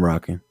way I'm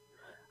rocking.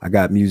 I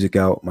got music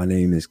out. My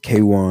name is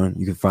K1.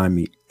 You can find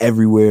me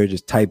everywhere.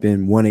 Just type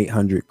in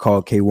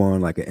 1-800-CALL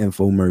K1 like an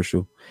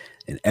infomercial,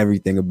 and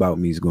everything about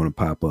me is going to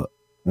pop up.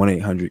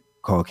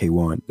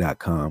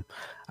 1-800-CALL-K1.com.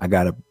 I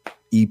got a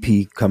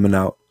EP coming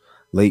out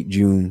late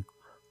June.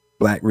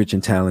 Black, Rich,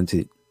 and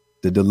Talented,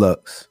 the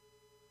deluxe.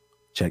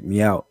 Check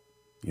me out.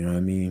 You know what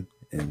I mean?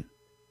 And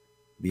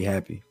be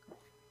happy,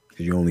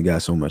 because you only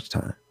got so much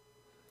time.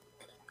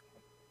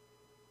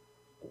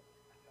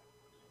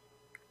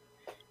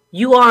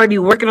 You already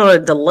working on a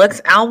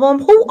deluxe album?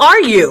 Who are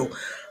you?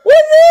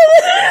 What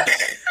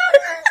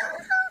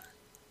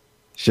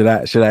Should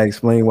I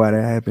explain why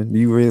that happened? Do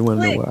you really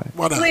want to know why?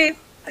 Why not? Please.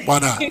 Why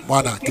not?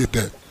 Why not? Get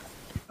that.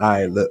 All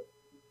right, look.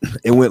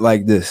 It went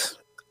like this.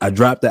 I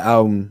dropped the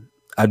album.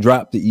 I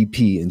dropped the EP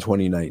in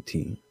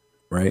 2019,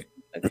 right?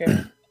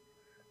 Okay.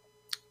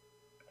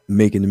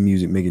 making the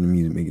music.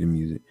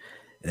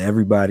 And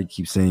everybody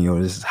keeps saying,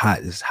 yo, this is hot.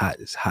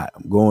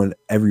 I'm going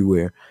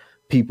everywhere.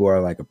 People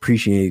are like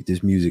appreciate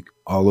this music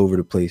all over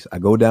the place. I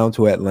go down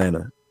to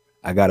Atlanta.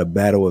 I got a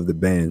battle of the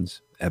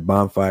bands at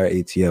Bonfire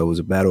ATL. It was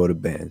a battle of the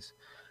bands.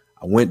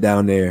 I went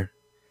down there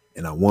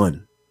and I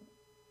won.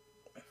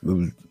 It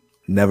was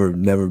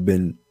never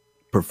been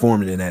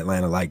performing in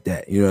Atlanta like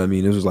that. You know what I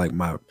mean? It was like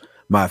my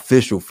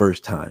official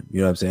first time. You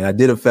know what I'm saying? I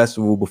did a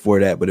festival before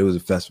that, but it was a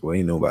festival.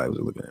 Ain't nobody was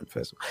looking at a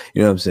festival.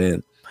 You know what I'm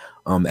saying?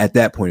 At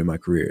that point in my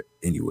career,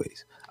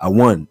 anyways, I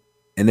won.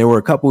 And there were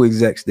a couple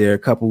execs there, a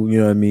couple, you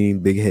know what I mean,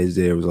 big heads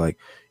there. It was like,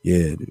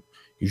 yeah,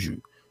 you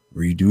should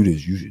redo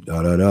this. You should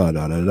da da da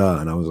da da da.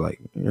 And I was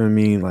like, you know what I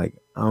mean? Like,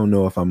 I don't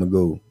know if I'm gonna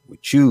go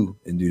with you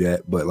and do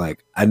that, but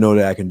like, I know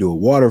that I can do a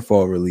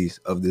waterfall release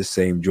of this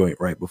same joint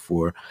right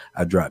before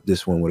I drop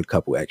this one with a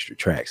couple extra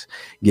tracks,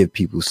 give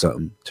people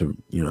something to,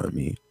 you know what I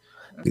mean?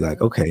 Be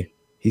like, okay,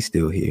 he's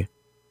still here.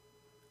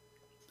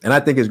 And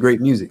I think it's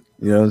great music.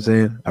 You know what I'm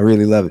saying? I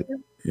really love it.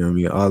 You know what I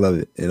mean? I love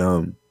it.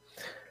 And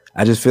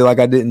I just feel like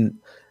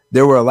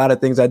there were a lot of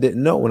things I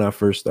didn't know when I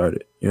first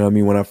started. You know what I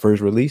mean? When I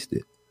first released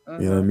it.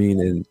 You know what I mean?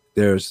 And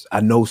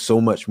I know so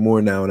much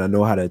more now, and I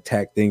know how to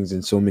attack things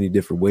in so many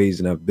different ways.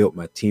 And I've built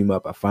my team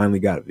up. I finally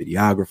got a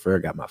videographer. I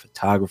got my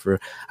photographer.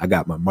 I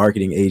got my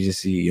marketing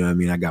agency. You know what I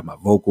mean? I got my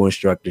vocal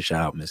instructor.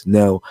 Shout out Miss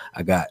Nell.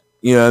 I got,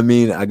 you know what I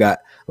mean? I got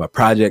my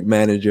project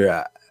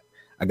manager.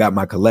 I got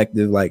my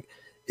collective. Like,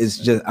 it's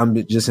just, I'm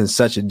just in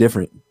such a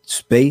different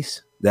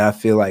space that I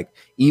feel like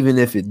even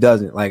if it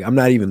doesn't, like, I'm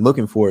not even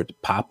looking for it to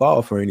pop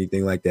off or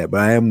anything like that, but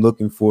I am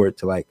looking for it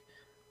to like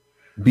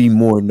be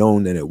more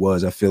known than it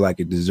was. I feel like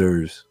it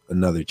deserves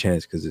another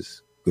chance because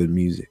it's good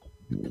music.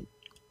 I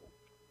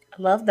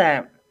love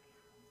that.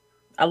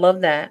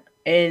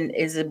 And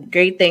it's a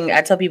great thing.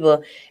 I tell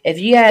people, if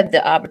you had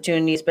the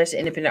opportunity, especially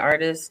independent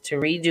artists, to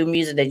redo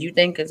music that you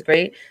think is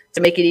great,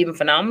 to make it even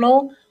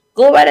phenomenal,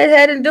 go right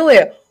ahead and do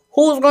it.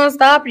 Who's going to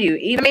stop you?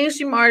 Even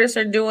mainstream artists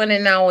are doing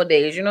it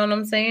nowadays. You know what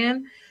I'm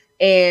saying?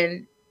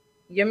 And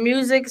your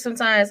music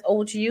sometimes is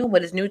old to you,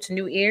 but it's new to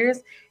new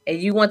ears.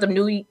 And you want the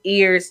new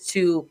ears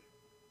to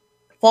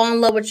fall in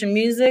love with your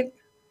music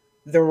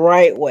the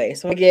right way.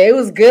 So, yeah, it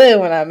was good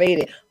when I made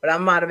it, but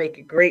I'm about to make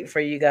it great for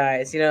you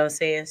guys. You know what I'm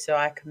saying? So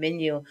I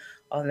commend you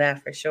on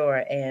that for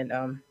sure. And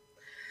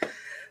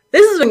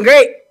this has been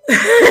great.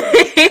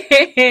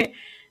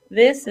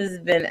 This has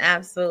been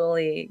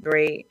absolutely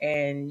great,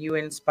 and you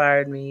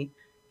inspired me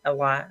a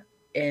lot.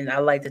 And I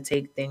like to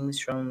take things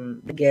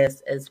from the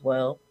guests as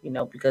well, you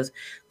know, because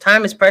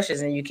time is precious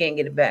and you can't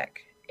get it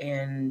back.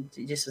 And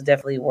this is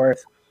definitely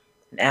worth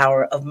an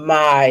hour of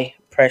my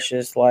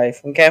precious life.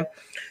 Okay.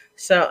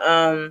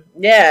 So,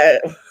 yeah.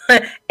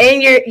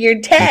 And your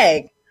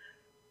tag,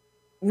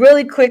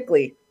 really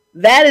quickly,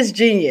 that is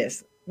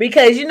genius.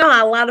 Because you know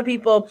how a lot of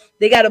people,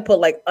 they got to put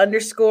like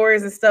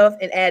underscores and stuff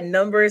and add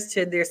numbers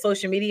to their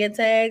social media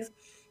tags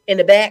in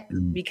the back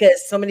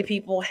because so many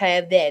people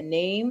have that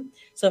name.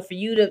 So for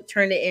you to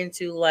turn it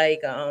into like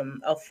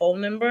a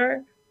phone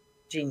number,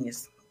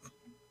 genius.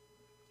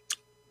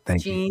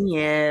 Thank you.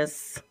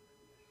 Genius.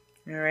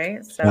 All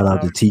right. So, shout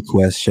out to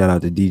T-Quest. Shout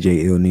out to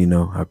DJ Il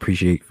Nino. I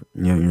appreciate,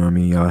 you know what I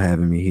mean, y'all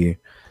having me here.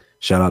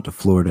 Shout out to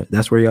Florida.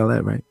 That's where y'all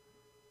at, right?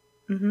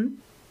 Mm-hmm.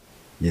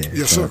 Yeah.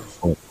 Yes, sir.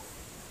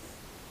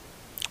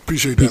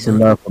 Appreciate Peace that. and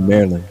love from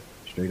Maryland.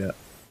 Straight up.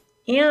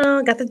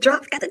 Got the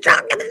drop.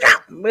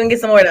 We're gonna get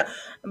some more though.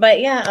 But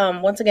yeah,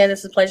 once again,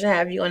 it's a pleasure to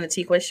have you on the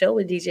T Quest show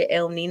with DJ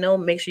El Nino.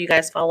 Make sure you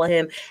guys follow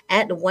him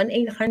at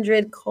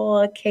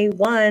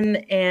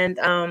 1-800-CALL-K1. And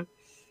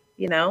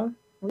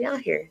we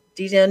out here.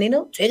 DJ El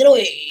Nino, take it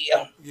away.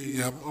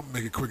 Yeah, I'll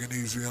make it quick and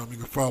easy. You can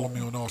follow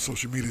me on all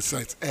social media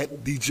sites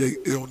at DJ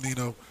El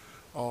Nino,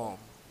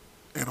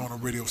 and on a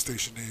radio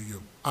station near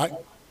you. All right,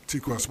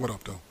 T-Quest, what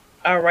up, though?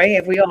 All right,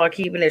 if we all are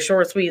keeping it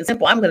short, sweet, and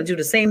simple, I'm going to do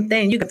the same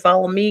thing. You can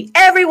follow me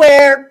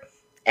everywhere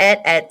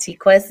at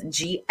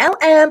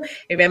TQuestGLM.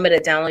 Remember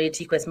to download your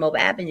TQuest mobile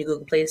app in your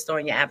Google Play Store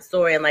and your App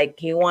Store. And like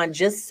Kiwan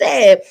just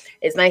said,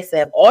 it's nice to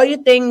have all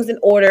your things in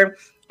order.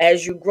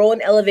 As you grow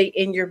and elevate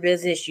in your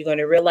business, you're going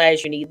to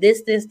realize you need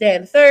this, that,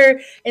 and third.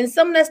 And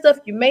some of that stuff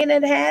you may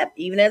not have,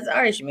 even as an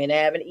artist. You may not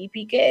have an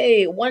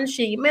EPK, one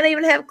sheet. You may not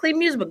even have clean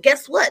music. But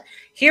guess what?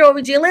 Here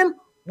over GLM,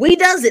 we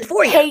does it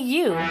for you. Hey,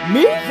 you.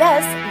 Me?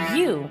 Yes,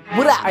 you.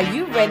 Are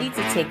you ready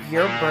to take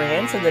your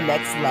brand to the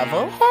next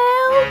level?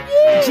 Hell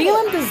yeah.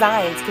 GLM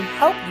Designs can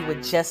help you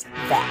with just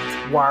that.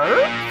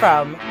 Word?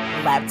 From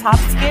laptop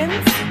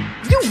skins?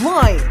 You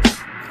lying.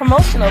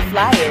 Promotional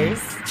flyers.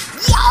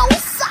 Yo,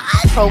 son.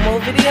 Promo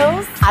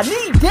videos. I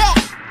need that.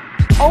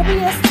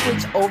 OBS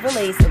Twitch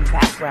overlays and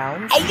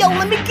backgrounds. Hey, yo,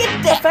 let me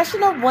get that.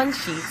 Professional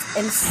one-sheets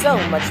and so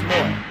much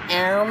more.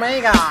 Oh, my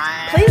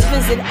God. Please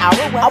visit our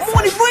website, I'm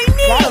on it right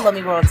now.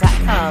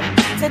 GottaLoveMeWorld.com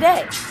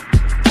today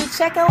to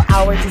check out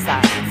our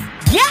designs.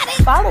 Got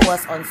it. Follow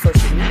us on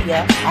social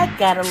media at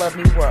Gotta Love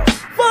Me World.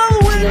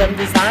 Follow it. GLM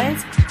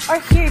Designs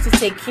are here to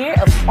take care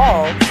of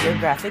all your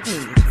graphic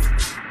needs.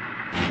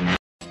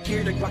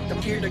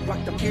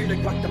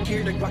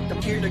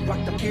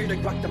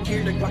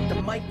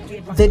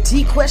 The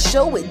T-Quest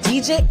show with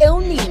DJ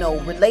El Nino.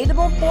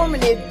 Relatable,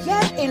 informative,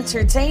 yet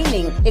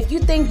entertaining. If you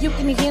think you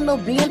can handle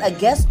being a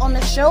guest on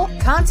the show,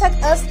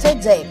 contact us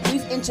today.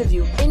 We've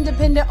interviewed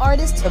independent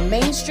artists to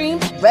mainstream,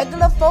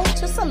 regular folk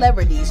to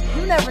celebrities.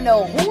 You never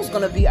know who's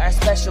going to be our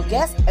special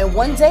guest, and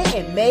one day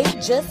it may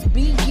just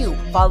be you.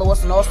 Follow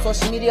us on all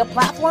social media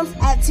platforms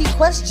at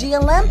T-Quest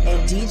GLM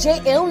and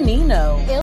DJ El Nino.